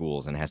rich kid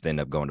schools and has to end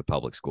up going to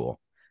public school.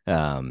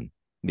 Um,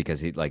 because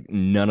he like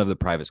none of the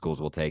private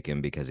schools will take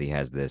him because he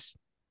has this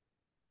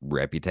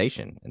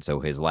reputation. And so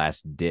his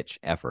last ditch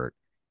effort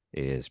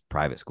is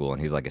private school.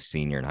 And he's like a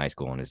senior in high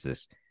school. And it's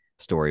this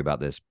story about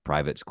this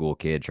private school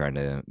kid trying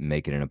to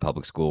make it in a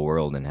public school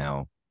world and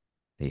how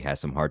he has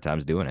some hard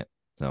times doing it.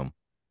 So,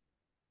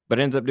 but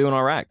ends up doing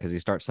all right because he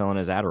starts selling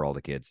his Adderall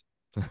to kids.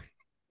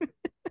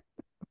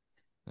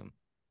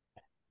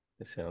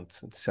 It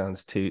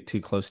sounds too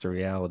close to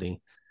reality.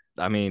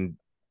 I mean,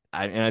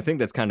 I think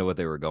that's kind of what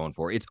they were going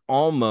for. It's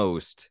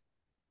almost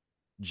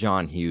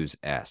John Hughes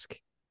esque,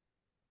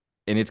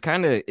 and it's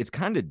kind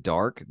of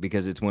dark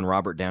because it's when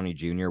Robert Downey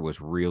Jr.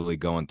 was really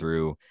going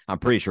through. I'm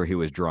pretty sure he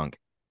was drunk,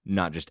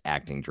 not just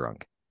acting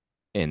drunk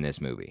in this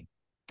movie.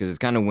 Because it's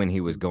kind of when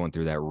he was going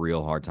through that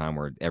real hard time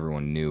where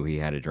everyone knew he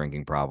had a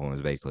drinking problem,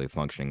 was basically a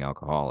functioning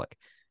alcoholic.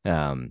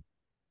 Um,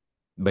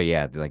 but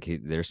yeah, like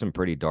there's some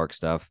pretty dark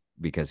stuff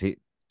because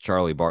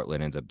Charlie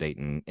Bartlett ends up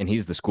dating, and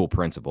he's the school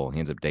principal. He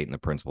ends up dating the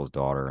principal's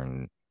daughter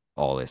and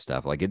all this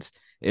stuff. Like it's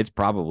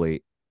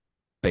probably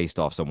based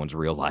off someone's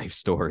real life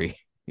story.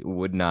 It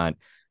would not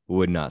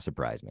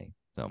surprise me.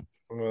 So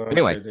Well, I'm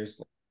anyway, sure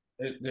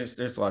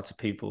there's lots of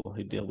people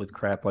who deal with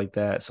crap like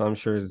that, so I'm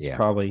sure it's yeah,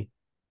 probably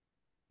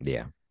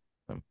yeah.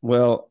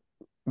 well.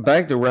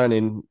 Back to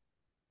running.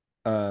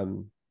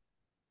 Um,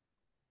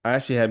 I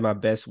actually had my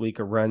best week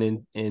of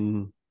running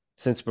in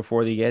since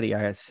before the Yeti. I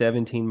had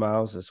 17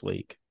 miles this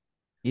week.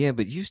 Yeah,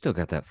 but you still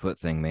got that foot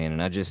thing, man.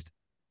 And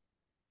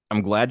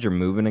I'm glad you're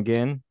moving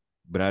again,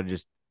 but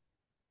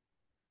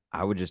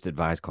I would just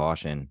advise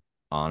caution,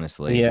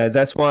 honestly. Yeah,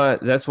 that's why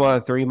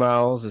 3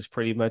 miles is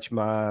pretty much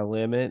my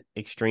limit.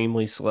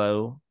 Extremely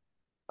slow.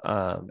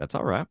 Um, That's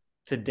all right.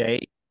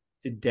 today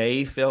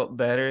today felt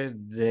better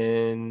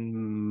than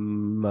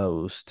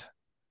most.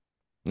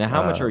 Now,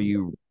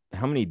 Um,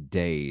 how many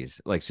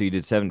days? Like, so you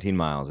did 17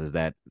 miles. Is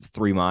that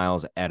 3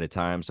 miles at a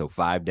time? So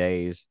 5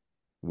 days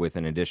with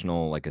an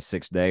additional, like a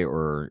 6 day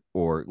well,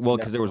 no,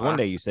 because there was one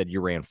day you said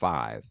you ran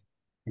five,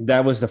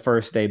 that was the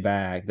first day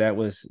back. That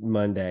was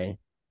Monday.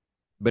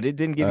 but it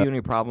didn't give Uh, you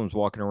any problems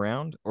walking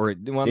around? Well,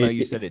 no, it,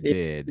 you said it it it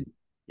did.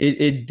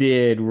 it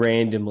did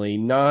randomly,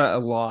 not a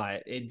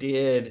lot. It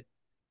did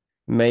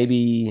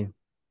maybe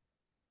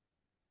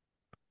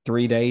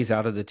 3 days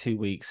out of the 2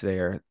 weeks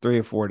there, 3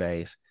 or 4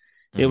 days.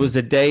 It Hmm. was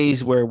the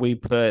days where we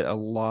put a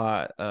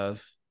lot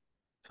of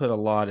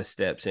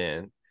steps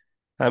in.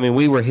 I mean,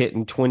 we were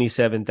hitting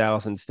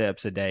 27,000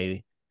 steps a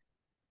day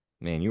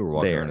Man, you were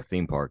walking around a there,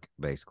 theme park,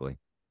 basically.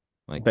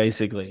 Like,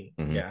 basically.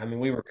 mhm. Yeah, I mean,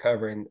 we were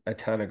covering a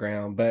ton of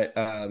ground, but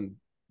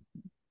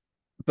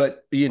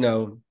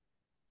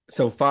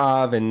so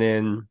 5 and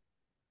then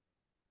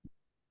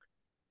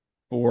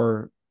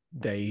 4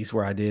 days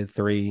where I did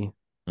 3.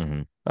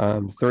 Hmm.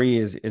 3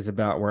 is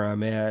about where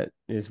I'm at,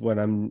 is what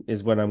I'm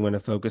going to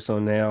focus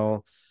on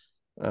now,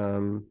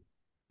 um,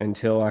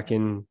 until I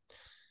can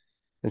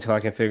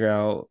figure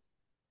out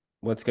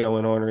what's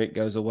going on or it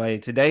goes away.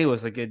 Today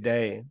was a good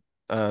day.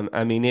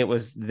 I mean, it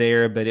was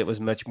there, but it was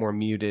much more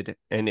muted,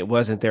 and it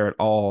wasn't there at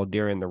all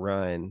during the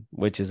run,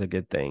 which is a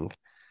good thing.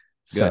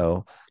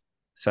 Good.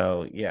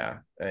 So yeah,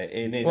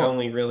 and Well,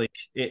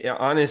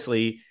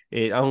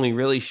 it only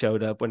really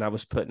showed up when I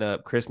was putting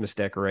up Christmas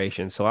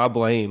decorations. So I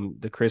blame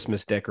the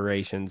Christmas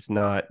decorations,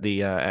 not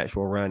the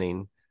actual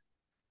running.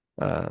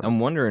 I'm Um,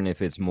 wondering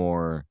if it's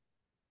more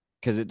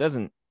because it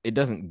doesn't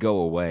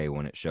go away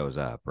when it shows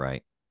up,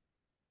 right?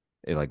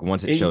 Like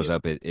once it shows it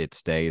up, it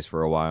stays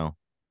for a while.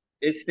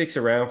 it sticks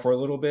around for a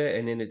little bit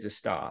and then it just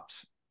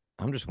stops.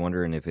 I'm just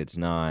wondering if it's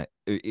not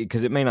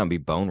because it may not be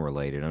bone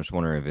related. I'm just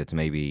wondering if it's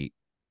maybe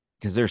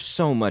because there's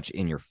so much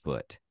in your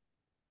foot,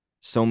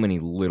 so many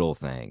little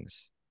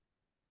things.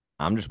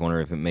 I'm just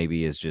wondering if it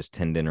maybe is just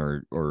tendon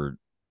or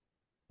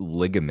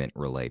ligament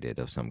related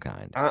of some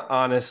kind. I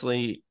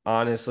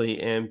honestly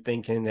am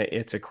thinking that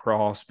it's a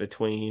cross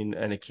between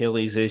an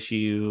Achilles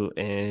issue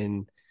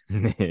and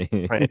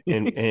and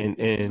and and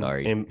and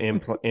Sorry.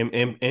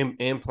 and, and,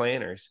 and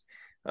planners.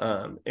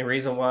 And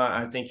reason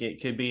why I think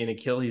it could be an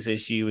Achilles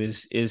issue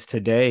is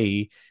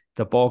today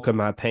the bulk of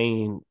my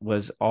pain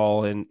was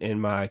all in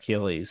my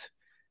Achilles.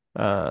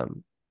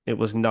 Um, it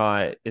was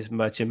not as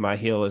much in my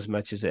heel as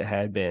much as it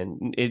had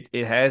been.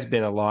 It has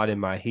been a lot in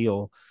my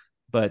heel,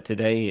 but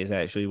today is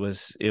actually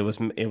was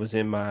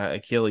in my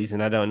Achilles,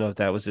 and I don't know if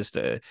that was just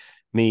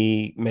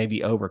me maybe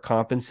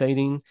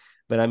overcompensating.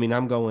 But I mean,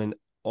 I'm going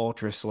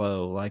ultra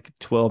slow, like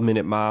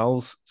 12-minute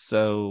miles,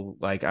 so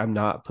like I'm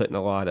not putting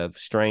a lot of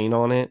strain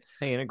on it.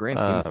 Hey, in a grand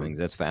scheme of Um, things,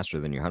 that's faster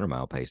than your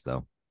 100-mile pace,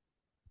 though.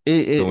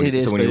 it, So it, when it you,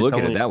 so is, when but you it's look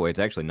at it only that way, it's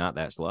actually not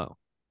that slow.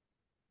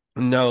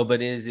 no,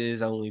 but it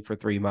is only for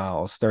 3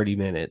 miles, 30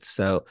 minutes.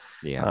 So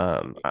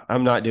Yeah.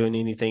 I'm not doing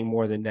anything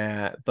more than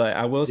that. But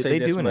I will Did say they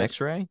this do an much.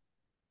 X-ray?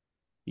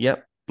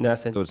 Yep,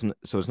 nothing.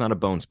 So it's not a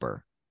bone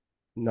spur.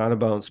 Not a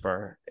bone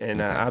spur.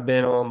 And Okay. I've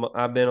been on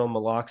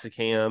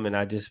meloxicam, and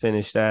I just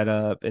finished that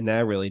up, and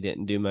that really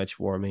didn't do much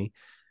for me.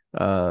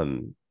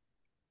 Um,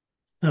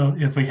 So,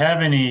 if we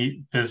have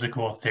any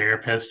physical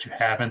therapists who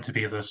happen to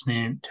be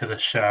listening to the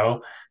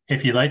show,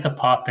 if you'd like to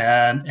pop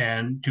in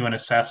and do an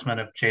assessment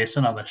of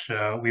Jason on the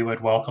show, we would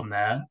welcome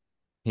that.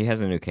 He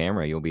has a new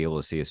camera. You'll be able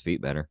to see his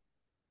feet better.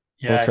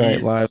 Yeah, we'll try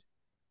it live.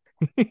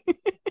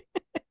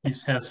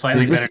 he's has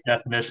slightly Is better this?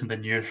 definition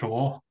than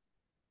usual.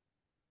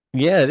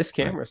 Yeah, this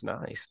Right. camera's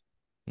nice.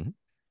 Mhm.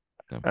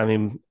 So, I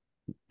mean,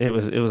 it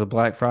was a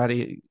Black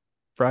Friday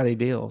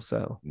deal.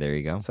 So there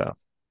you go. so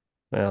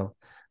well,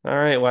 all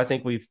right. Well, I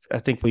think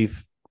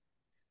we've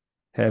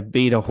have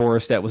beat a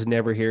horse that was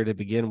never here to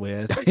begin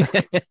with.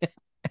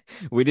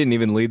 We didn't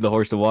even lead the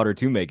horse to water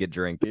to make it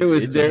drink. There It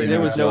was just there needed there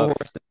to was Yeah. show no up.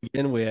 horse to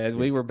begin with.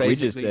 We were We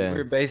just basically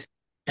we're bas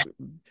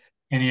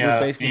Any we're uh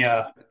basically any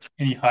uh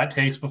any hot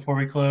takes before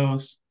we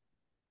close?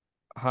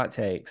 hot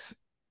takes.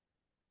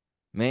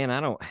 man,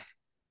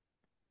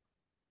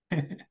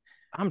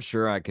 I'm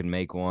sure I could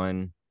make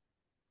one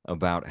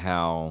about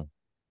how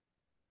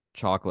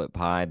chocolate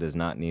pie does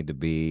not need to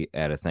be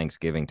at a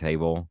Thanksgiving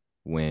table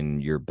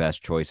when your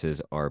best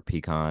choices are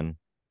pecan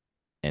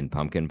and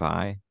pumpkin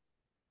pie.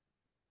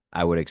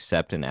 I would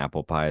accept an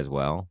apple pie as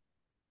well.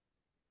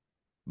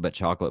 but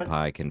chocolate But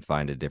pie can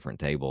find a different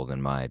table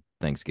than my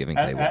Thanksgiving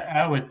I, table.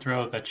 I, I would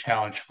throw the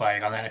challenge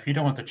flag on that. If you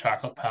don't want the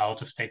chocolate pie, I'll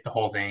just take the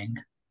whole thing.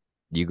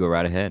 You go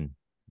right ahead.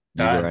 You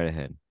go Done. right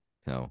ahead.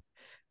 So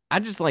I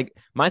just like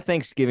my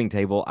Thanksgiving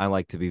table. I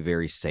like to be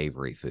very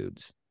savory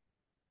foods,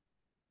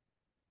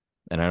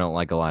 and I don't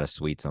like a lot of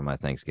sweets on my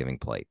Thanksgiving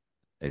plate.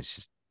 It's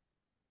just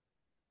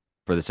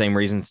for the same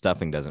reason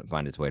stuffing doesn't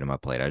find its way to my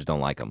plate. I just don't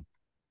like them.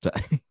 So,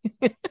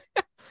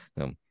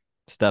 so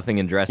stuffing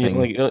and You don't dressing.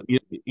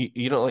 like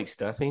you don't like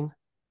stuffing?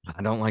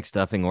 I don't like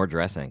stuffing or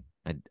dressing.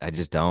 I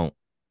just don't.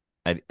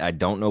 I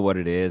don't know what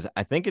it is.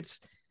 I think it's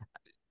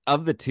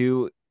of the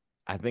two,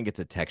 I think it's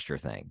a texture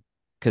thing.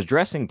 Because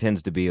dressing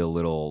tends to be a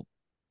little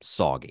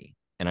soggy.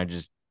 And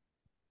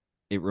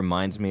it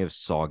reminds me of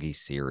soggy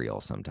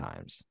cereal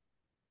sometimes.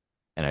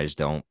 And I just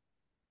don't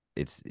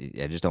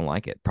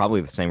like it.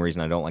 Probably the same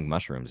reason I don't like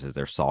mushrooms is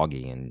they're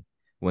soggy. And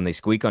when they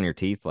squeak on your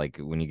teeth, like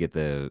when you get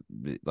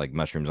like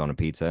mushrooms on a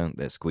pizza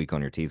that squeak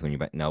on your teeth when you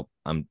bite, nope,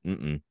 I'm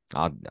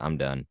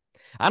done.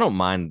 I don't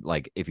mind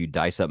like if you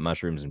dice up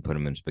mushrooms and put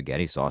them in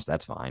spaghetti sauce,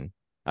 that's fine.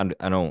 I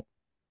don't,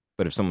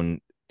 but if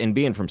someone, and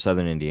being from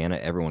Southern Indiana,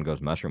 everyone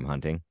goes mushroom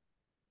hunting.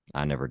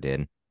 I never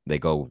did. They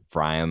go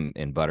fry them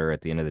in butter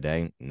at the end of the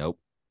day. Nope,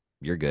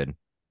 you're good.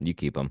 You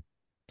keep them.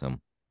 So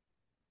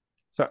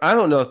So I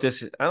don't know if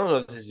this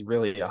is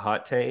really a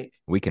hot take.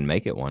 we can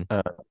make it one.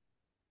 Uh,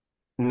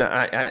 no,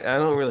 I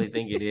don't really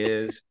think it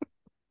is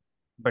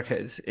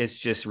because it's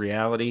just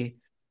reality.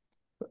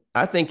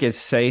 I think it's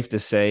safe to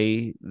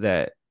say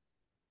that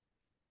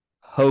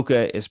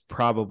Hoka is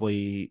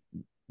probably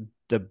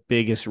the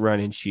biggest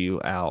running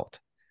shoe out.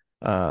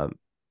 Um,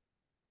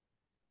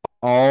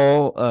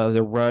 all of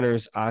the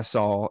runners I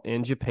saw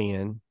in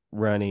Japan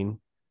running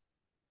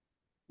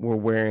were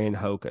wearing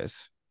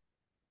Hokas,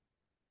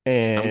 I'm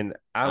and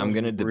I'm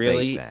gonna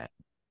debate that.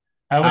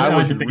 I I would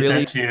was debate that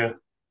really, too.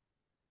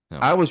 No.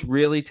 I was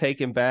really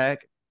taken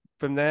back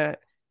from that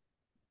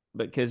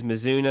because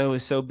Mizuno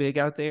is so big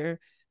out there.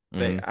 But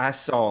Mm-hmm. I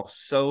saw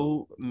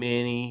so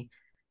many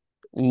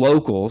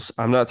locals.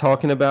 I'm not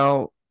talking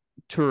about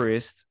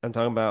tourists. I'm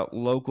talking about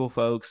local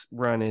folks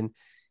running.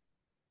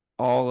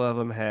 All of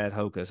them had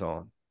Hokas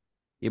on.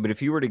 Yeah, but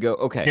if you were to go,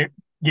 okay,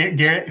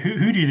 Garrett,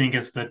 who do you think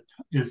is the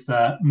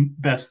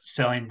best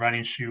selling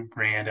running shoe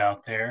brand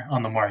out there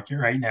on the market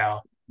right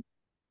now?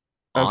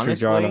 I'm sure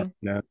John already honestly,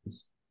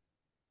 knows.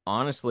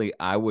 honestly,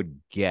 I would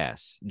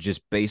guess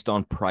just based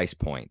on price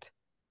point,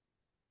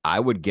 I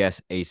would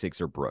guess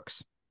Asics or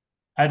Brooks.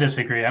 I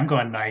disagree. I'm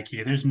going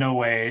Nike. There's no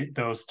way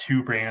those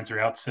two brands are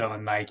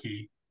outselling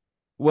Nike.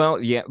 Well,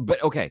 yeah,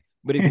 but okay,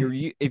 but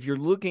if you're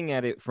looking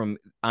at it from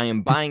I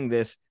am buying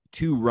this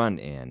to run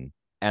in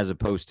as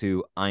opposed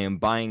to I am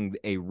buying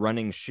a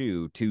running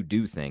shoe to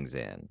do things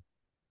in.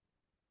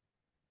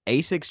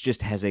 Asics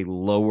just has a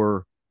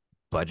lower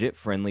budget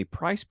friendly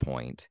price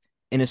point,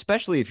 and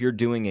especially if you're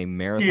doing a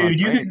marathon Dude,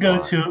 you training could go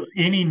run, to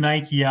any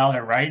Nike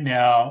outlet right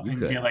now you and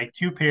get could. like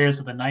two pairs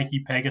of the Nike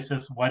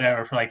Pegasus,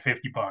 whatever, for like $50.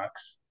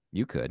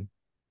 You could.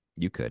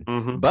 You could.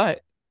 Mm-hmm. But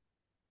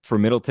for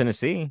Middle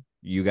Tennessee,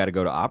 you got to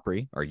go to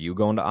Opry. Are you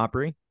going to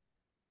Opry?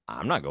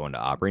 I'm not going to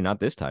Opry, not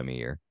this time of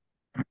year.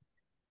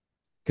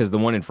 Because the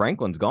one in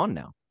Franklin's gone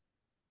now.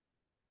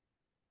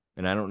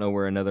 And I don't know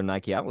where another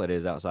Nike outlet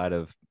is outside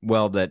of,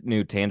 well, that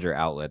new Tanger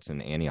outlets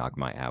in Antioch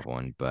might have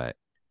one, but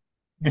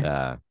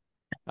uh,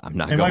 I'm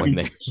not They might going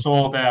be there.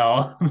 sold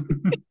out,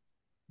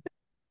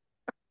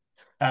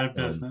 out of Um,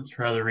 business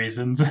for other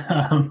reasons.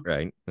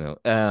 right. So,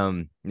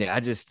 yeah,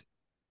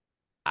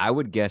 I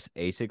would guess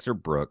Asics or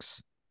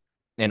Brooks.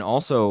 And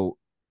also,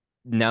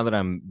 now that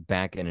I'm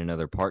back in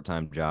another part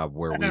time job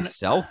where I we don't know.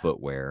 sell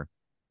footwear,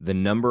 the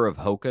number of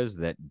Hokas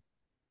that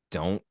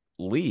don't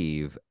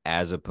leave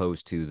as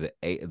opposed to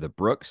the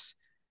Brooks.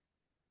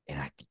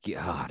 And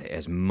God,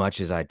 as much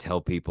as I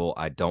tell people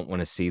I don't want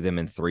to see them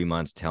in 3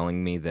 months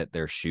telling me that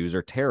their shoes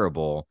are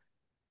terrible,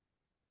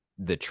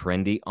 the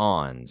trendy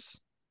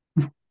ons,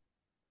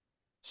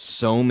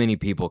 so many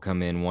people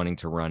come in wanting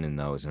to run in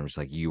those. And I'm just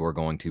like, you are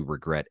going to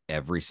regret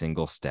every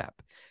single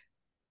step.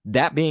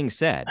 That being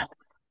said,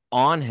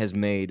 On has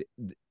made,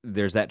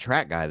 there's that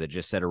track guy that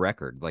just set a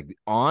record. Like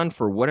On,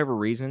 for whatever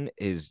reason,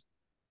 is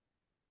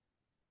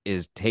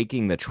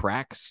taking the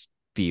track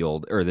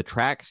field or the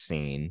track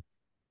scene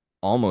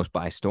almost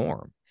by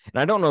storm.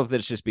 And I don't know if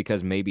that's just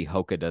because maybe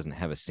Hoka doesn't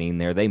have a scene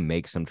there. They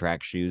make some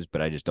track shoes,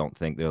 but I just don't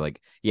think they're like,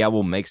 yeah,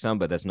 we'll make some,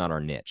 but that's not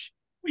our niche.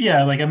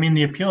 Yeah, like I mean,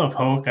 the appeal of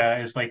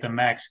Hoka is like the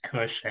max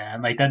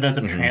cushion. Like that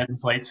doesn't Mm-hmm.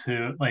 translate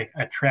to like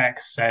a track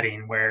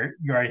setting where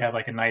you already have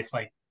like a nice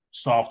like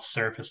soft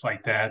surface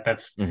like that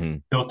that's Mm-hmm.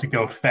 built to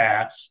go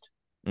fast.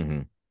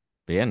 Mm-hmm.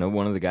 But yeah, no,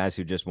 one of the guys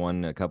who just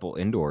won a couple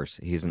indoors,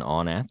 he's an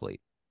On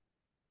athlete.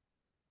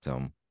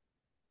 So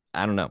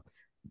I don't know.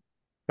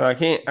 I Don't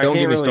get can't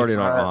me really started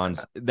on find.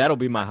 Ons. That'll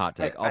be my hot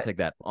take. I'll I, take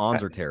that.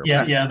 Ons I, are Yeah,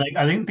 terrible. yeah. Like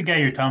I think the guy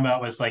you're talking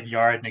about was like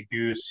Yard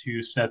Nagus,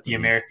 who set the Mm-hmm.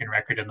 American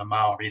record in the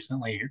mile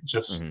recently,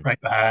 just Mm-hmm. right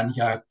behind.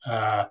 Yeah,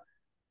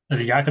 was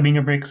it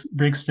Jacobina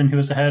Brixton who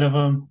was ahead of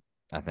him?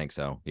 I think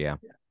so. Yeah, Is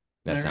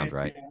that that sounds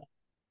right? right. Yeah.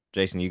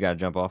 Jason, you got to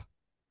jump off.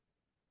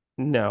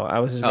 No, I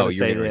was just going Oh, to you're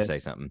say getting ready to say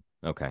this. something.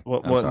 Okay. I'm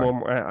One sorry.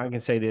 more, I can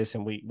say this,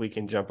 and we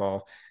can jump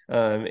off.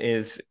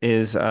 Is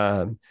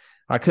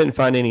I couldn't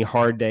find any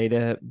hard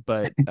data,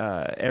 but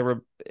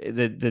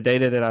the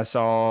data that I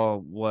saw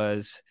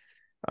was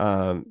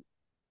um,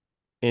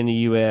 in the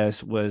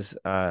U.S. was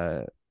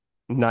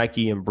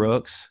Nike and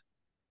Brooks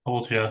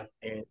Told you.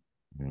 and,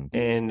 Mhm.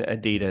 and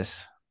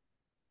Adidas.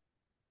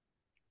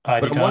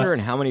 But I'm wondering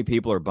Adidas. how many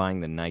people are buying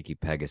the Nike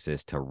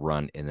Pegasus to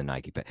run in the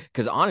Nike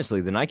because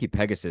honestly, the Nike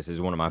Pegasus is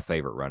one of my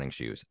favorite running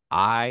shoes.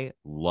 I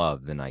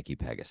love the Nike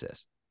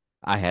Pegasus.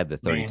 I had the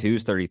I mean,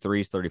 32s,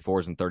 33s,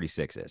 34s, and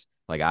 36s.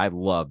 Like I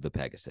love the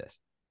Pegasus.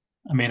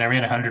 I ran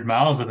 100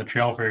 miles in the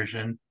trail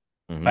version,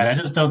 but Hmm. I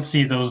just don't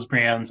see those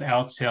brands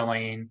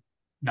outselling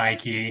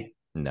Nike,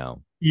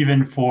 No.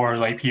 even for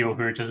like people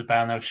who are just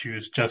buying those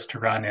shoes just to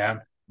run in.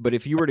 But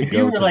if you were to If you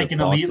go were to the like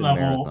an elite Boston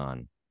level,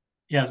 Marathon,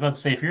 yeah, I was about to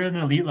say, if you're an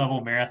elite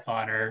level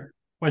marathoner,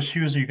 what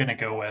shoes are you going to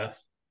go with?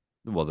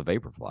 well, the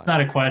It's Vaporflies.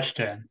 not a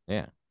question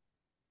Yeah.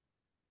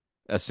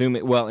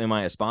 Assuming, well, am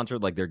I a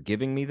sponsored? Like they're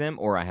giving me them,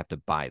 or I have to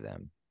buy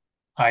them?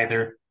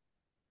 either.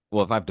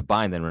 Well, if I have to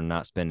buy them, I'm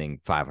not spending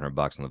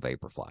 $500 on the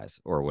Vaporflies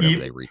or whatever E-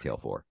 they retail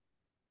for.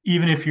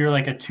 Even if you're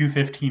like a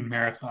 215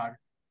 marathon,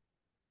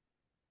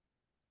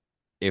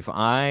 If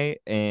I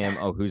am,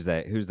 oh, who's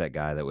that? Who's that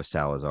guy that was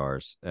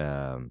Salazar's?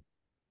 Galen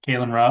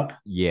Rupp.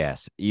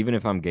 Yes, even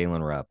if I'm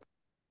Galen Rupp,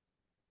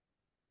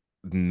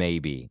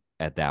 maybe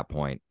at that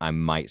point I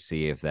might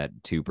see if that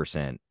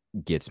 2%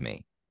 gets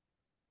me.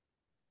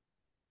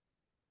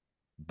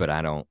 But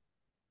I don't.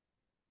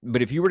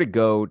 But if you were to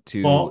go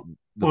to Well,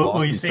 the well,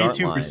 you Boston say start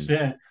line,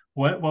 2%.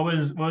 What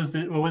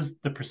was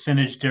the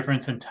percentage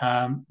difference in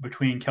time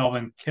between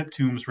Kelvin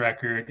Kiptoom's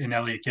record and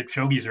Elliot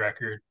Kipchoge's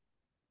record?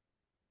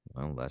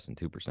 well, less than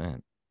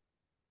 2%.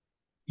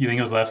 You think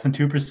it was less than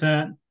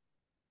 2%?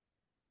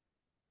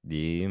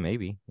 Yeah,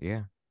 maybe.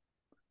 Yeah.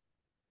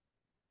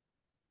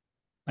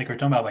 Like we're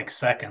talking about like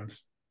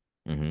seconds.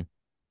 Mm-hmm.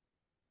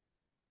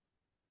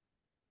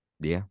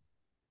 Yeah.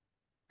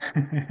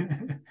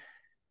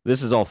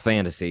 This is all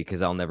fantasy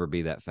because I'll never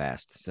be that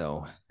fast.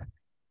 So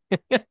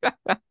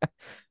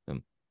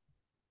um,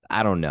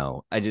 I don't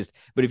know.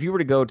 But if you were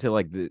to go to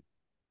like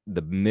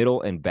the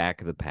middle and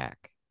back of the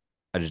pack,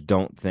 I just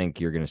don't think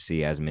you're going to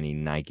see as many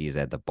Nikes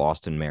at the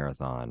Boston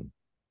Marathon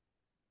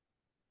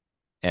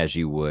as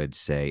you would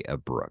say a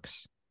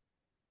Brooks.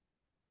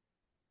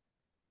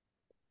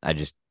 I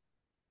just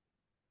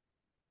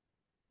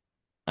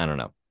I don't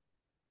know.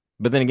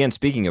 But then again,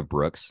 speaking of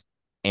Brooks,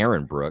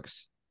 Aaron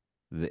Brooks,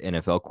 the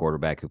NFL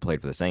quarterback who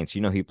played for the Saints,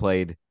 he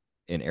played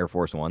in Air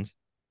Force Ones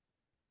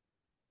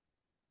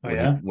Oh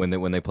yeah. I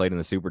when they played in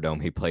the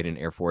Superdome. He played in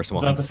Air Force was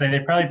about to Ones. say they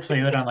probably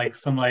played it on like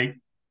some like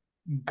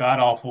god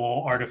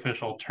awful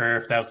artificial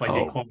turf that was like the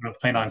Oh, equivalent of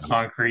playing on yeah.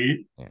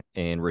 concrete. Yeah.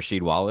 And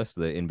Rasheed Wallace,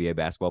 the NBA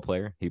basketball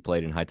player, he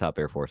played in high top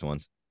Air Force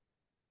Ones.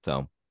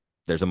 So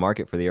there's a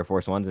market for the Air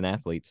Force Ones and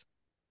athletes.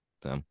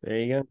 So There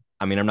you go.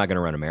 I mean, I'm not going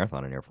to run a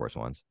marathon in Air Force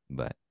Ones,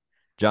 but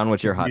John,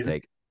 what's your hot He's-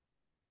 take?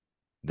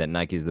 That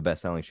Nike is the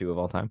best selling shoe of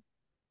all time?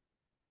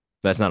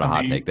 That's not a I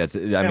hot take.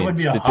 mean, I it mean, would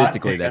be a hot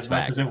statistically, take that's as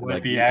much as fact. it would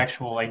Like, be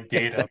actual like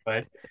data,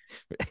 but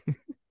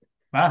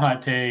my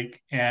hot take,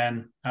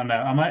 and I don't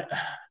know,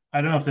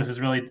 I don't know if this is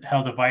really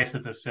how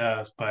divisive this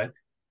is, but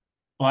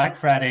Black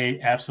Friday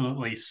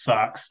absolutely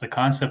sucks. The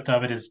concept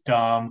of it is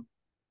dumb.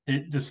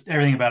 It just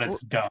everything about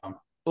it's well, dumb.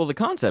 well, the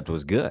concept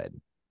was good.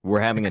 We're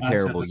The having a concept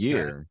terrible is good.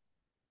 year.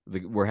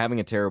 We're having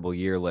a terrible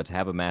year. Let's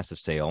have a massive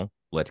sale.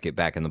 Let's get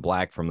back in the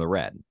black from the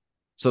red.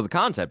 So the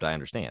concept, I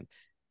understand.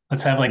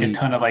 Let's have like a The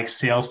ton of like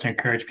sales to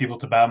encourage people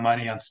to buy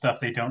money on stuff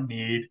they don't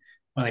need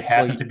when they well,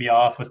 happen to be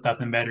off with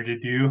nothing better to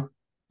do.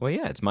 well,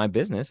 yeah, it's my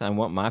business. I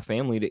want my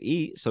family to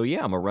eat. So yeah,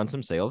 I'm gonna run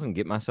some sales and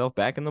get myself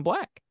back in the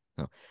black.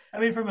 So I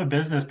mean, from a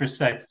business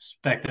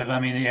perspective, I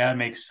mean, yeah, it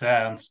makes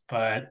sense,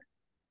 but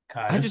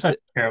God, I it's just such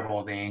a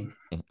terrible thing.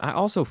 I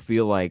also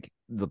feel like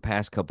the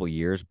past couple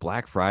years,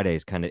 Black Friday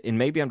is kind of, and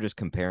maybe I'm just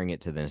comparing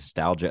it to the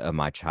nostalgia of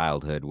my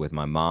childhood with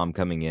my mom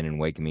coming in and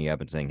waking me up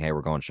and saying, "Hey,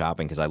 we're going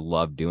shopping," because I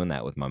love doing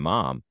that with my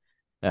mom.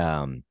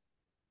 Um,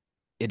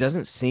 it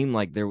doesn't seem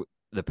like the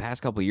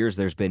past couple years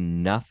there's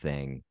been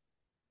nothing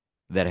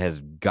that has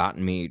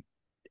gotten me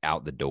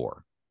out the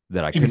door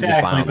that I couldn't just buy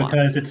Exactly, online.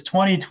 because it's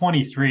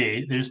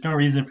 2023. There's no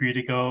reason for you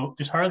to go.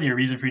 There's hardly a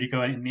reason for you to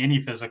go in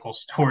any physical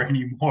store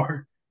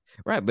anymore.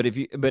 Right, but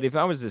if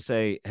I was to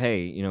say,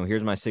 "Hey,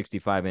 here's my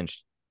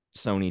 65-inch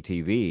Sony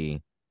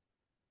TV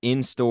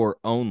in store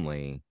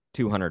only,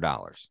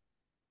 $200."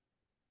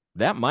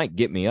 That might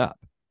get me up.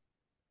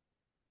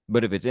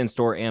 But if it's in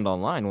store and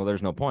online, well,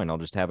 there's no point. I'll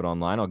just have it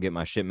online. I'll get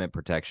my shipment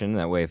protection.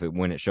 That way,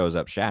 when it shows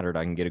up shattered,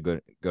 I can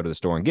go to the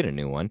store and get a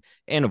new one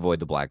and avoid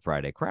the Black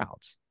Friday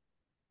crowds.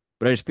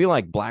 But I just feel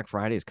like Black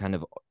Friday is kind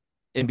of,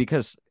 and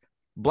because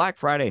Black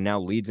Friday now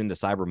leads into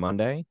Cyber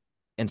Monday,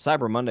 and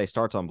Cyber Monday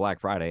starts on Black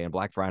Friday, and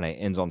Black Friday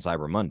ends on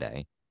Cyber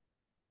Monday.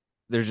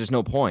 There's just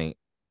no point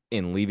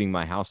in leaving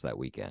my house that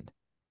weekend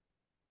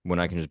when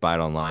I can just buy it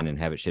online and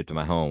have it shipped to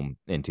my home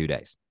in 2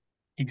 days.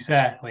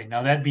 Exactly.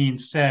 Now, that being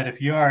said, if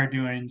you are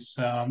doing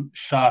some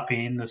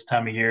shopping this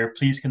time of year,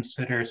 please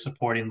consider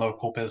supporting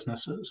local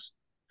businesses,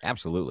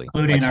 Absolutely. Like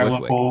including our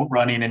Swiftwick. local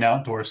running and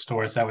outdoor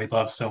stores that we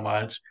love so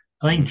much.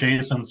 I think Mhm.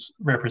 Jason's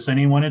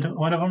representing one of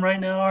them right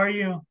now. Are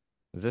you?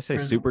 Does this say Or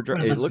is it, super dry?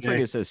 what does It it looks like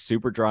say? it says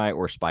super dry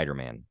or Spider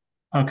Man.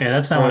 Okay,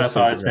 that's not what Oh, I thought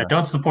super it said. dry.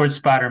 Don't support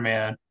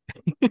Spider-Man.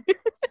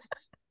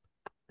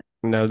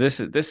 No, this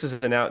is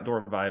an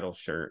outdoor vital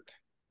shirt.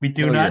 We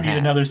do No, your not need hat.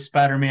 another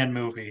Spider-Man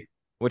movie.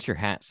 What's your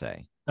hat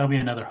say? That'll be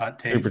another hot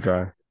take. Super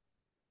dry.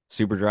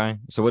 Super dry.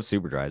 So what's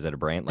super dry? Is that a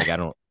brand? Like I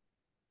don't,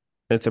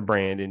 It's a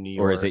brand in New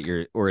or is it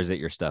York.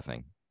 your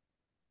stuffing?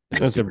 Is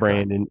it It's a super dry?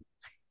 brand in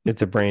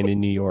it's a brand in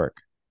New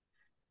York.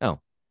 Oh,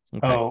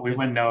 okay. Oh, we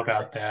wouldn't know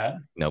about that.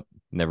 Nope,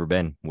 never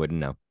been. Wouldn't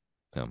know.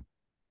 So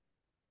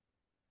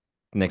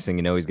next thing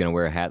you know, he's gonna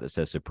wear a hat that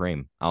says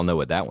Supreme. I'll know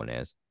what that one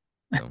is.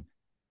 So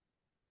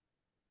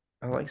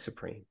I like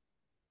Supreme.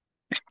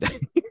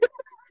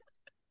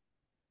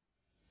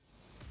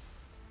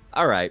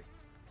 all right,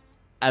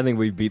 I think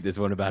we beat this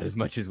one about as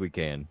much as we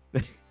can.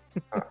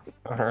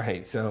 All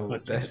right, so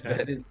What you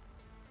said.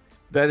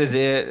 that is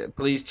it.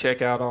 Please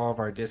check out all of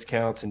our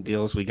discounts and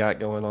deals we got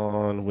going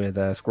on with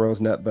Squirrels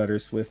Nut Butter,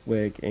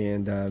 Swiftwick,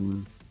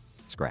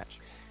 Scratch.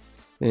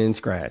 and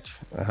Scratch.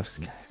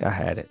 I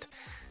had it.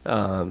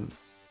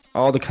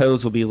 All the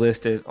codes will be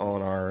listed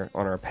on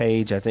our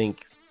page. I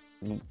think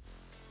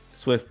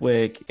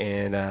Swiftwick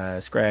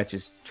and Scratch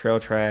is Trail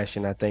Trash,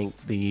 and I think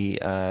the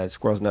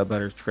Squirrels Nut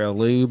Butter is Trail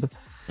Lube.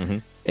 Mm-hmm.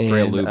 And,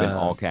 Trail Lube in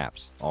all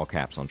caps on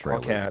Trail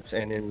all Lube. caps,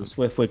 and then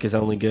Swiftwick is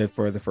only good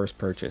for the first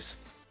purchase.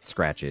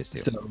 Scratch is too.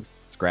 So,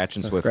 Scratch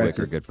and so Swiftwick Scratch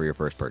are is- good for your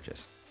first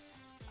purchase.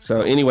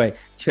 So anyway,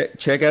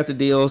 check out the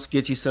deals,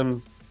 get you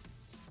some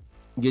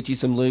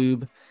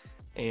lube,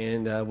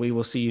 and we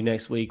will see you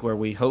next week where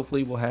we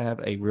hopefully will have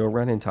a real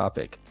running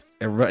topic.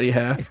 Everybody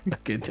have a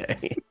good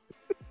day.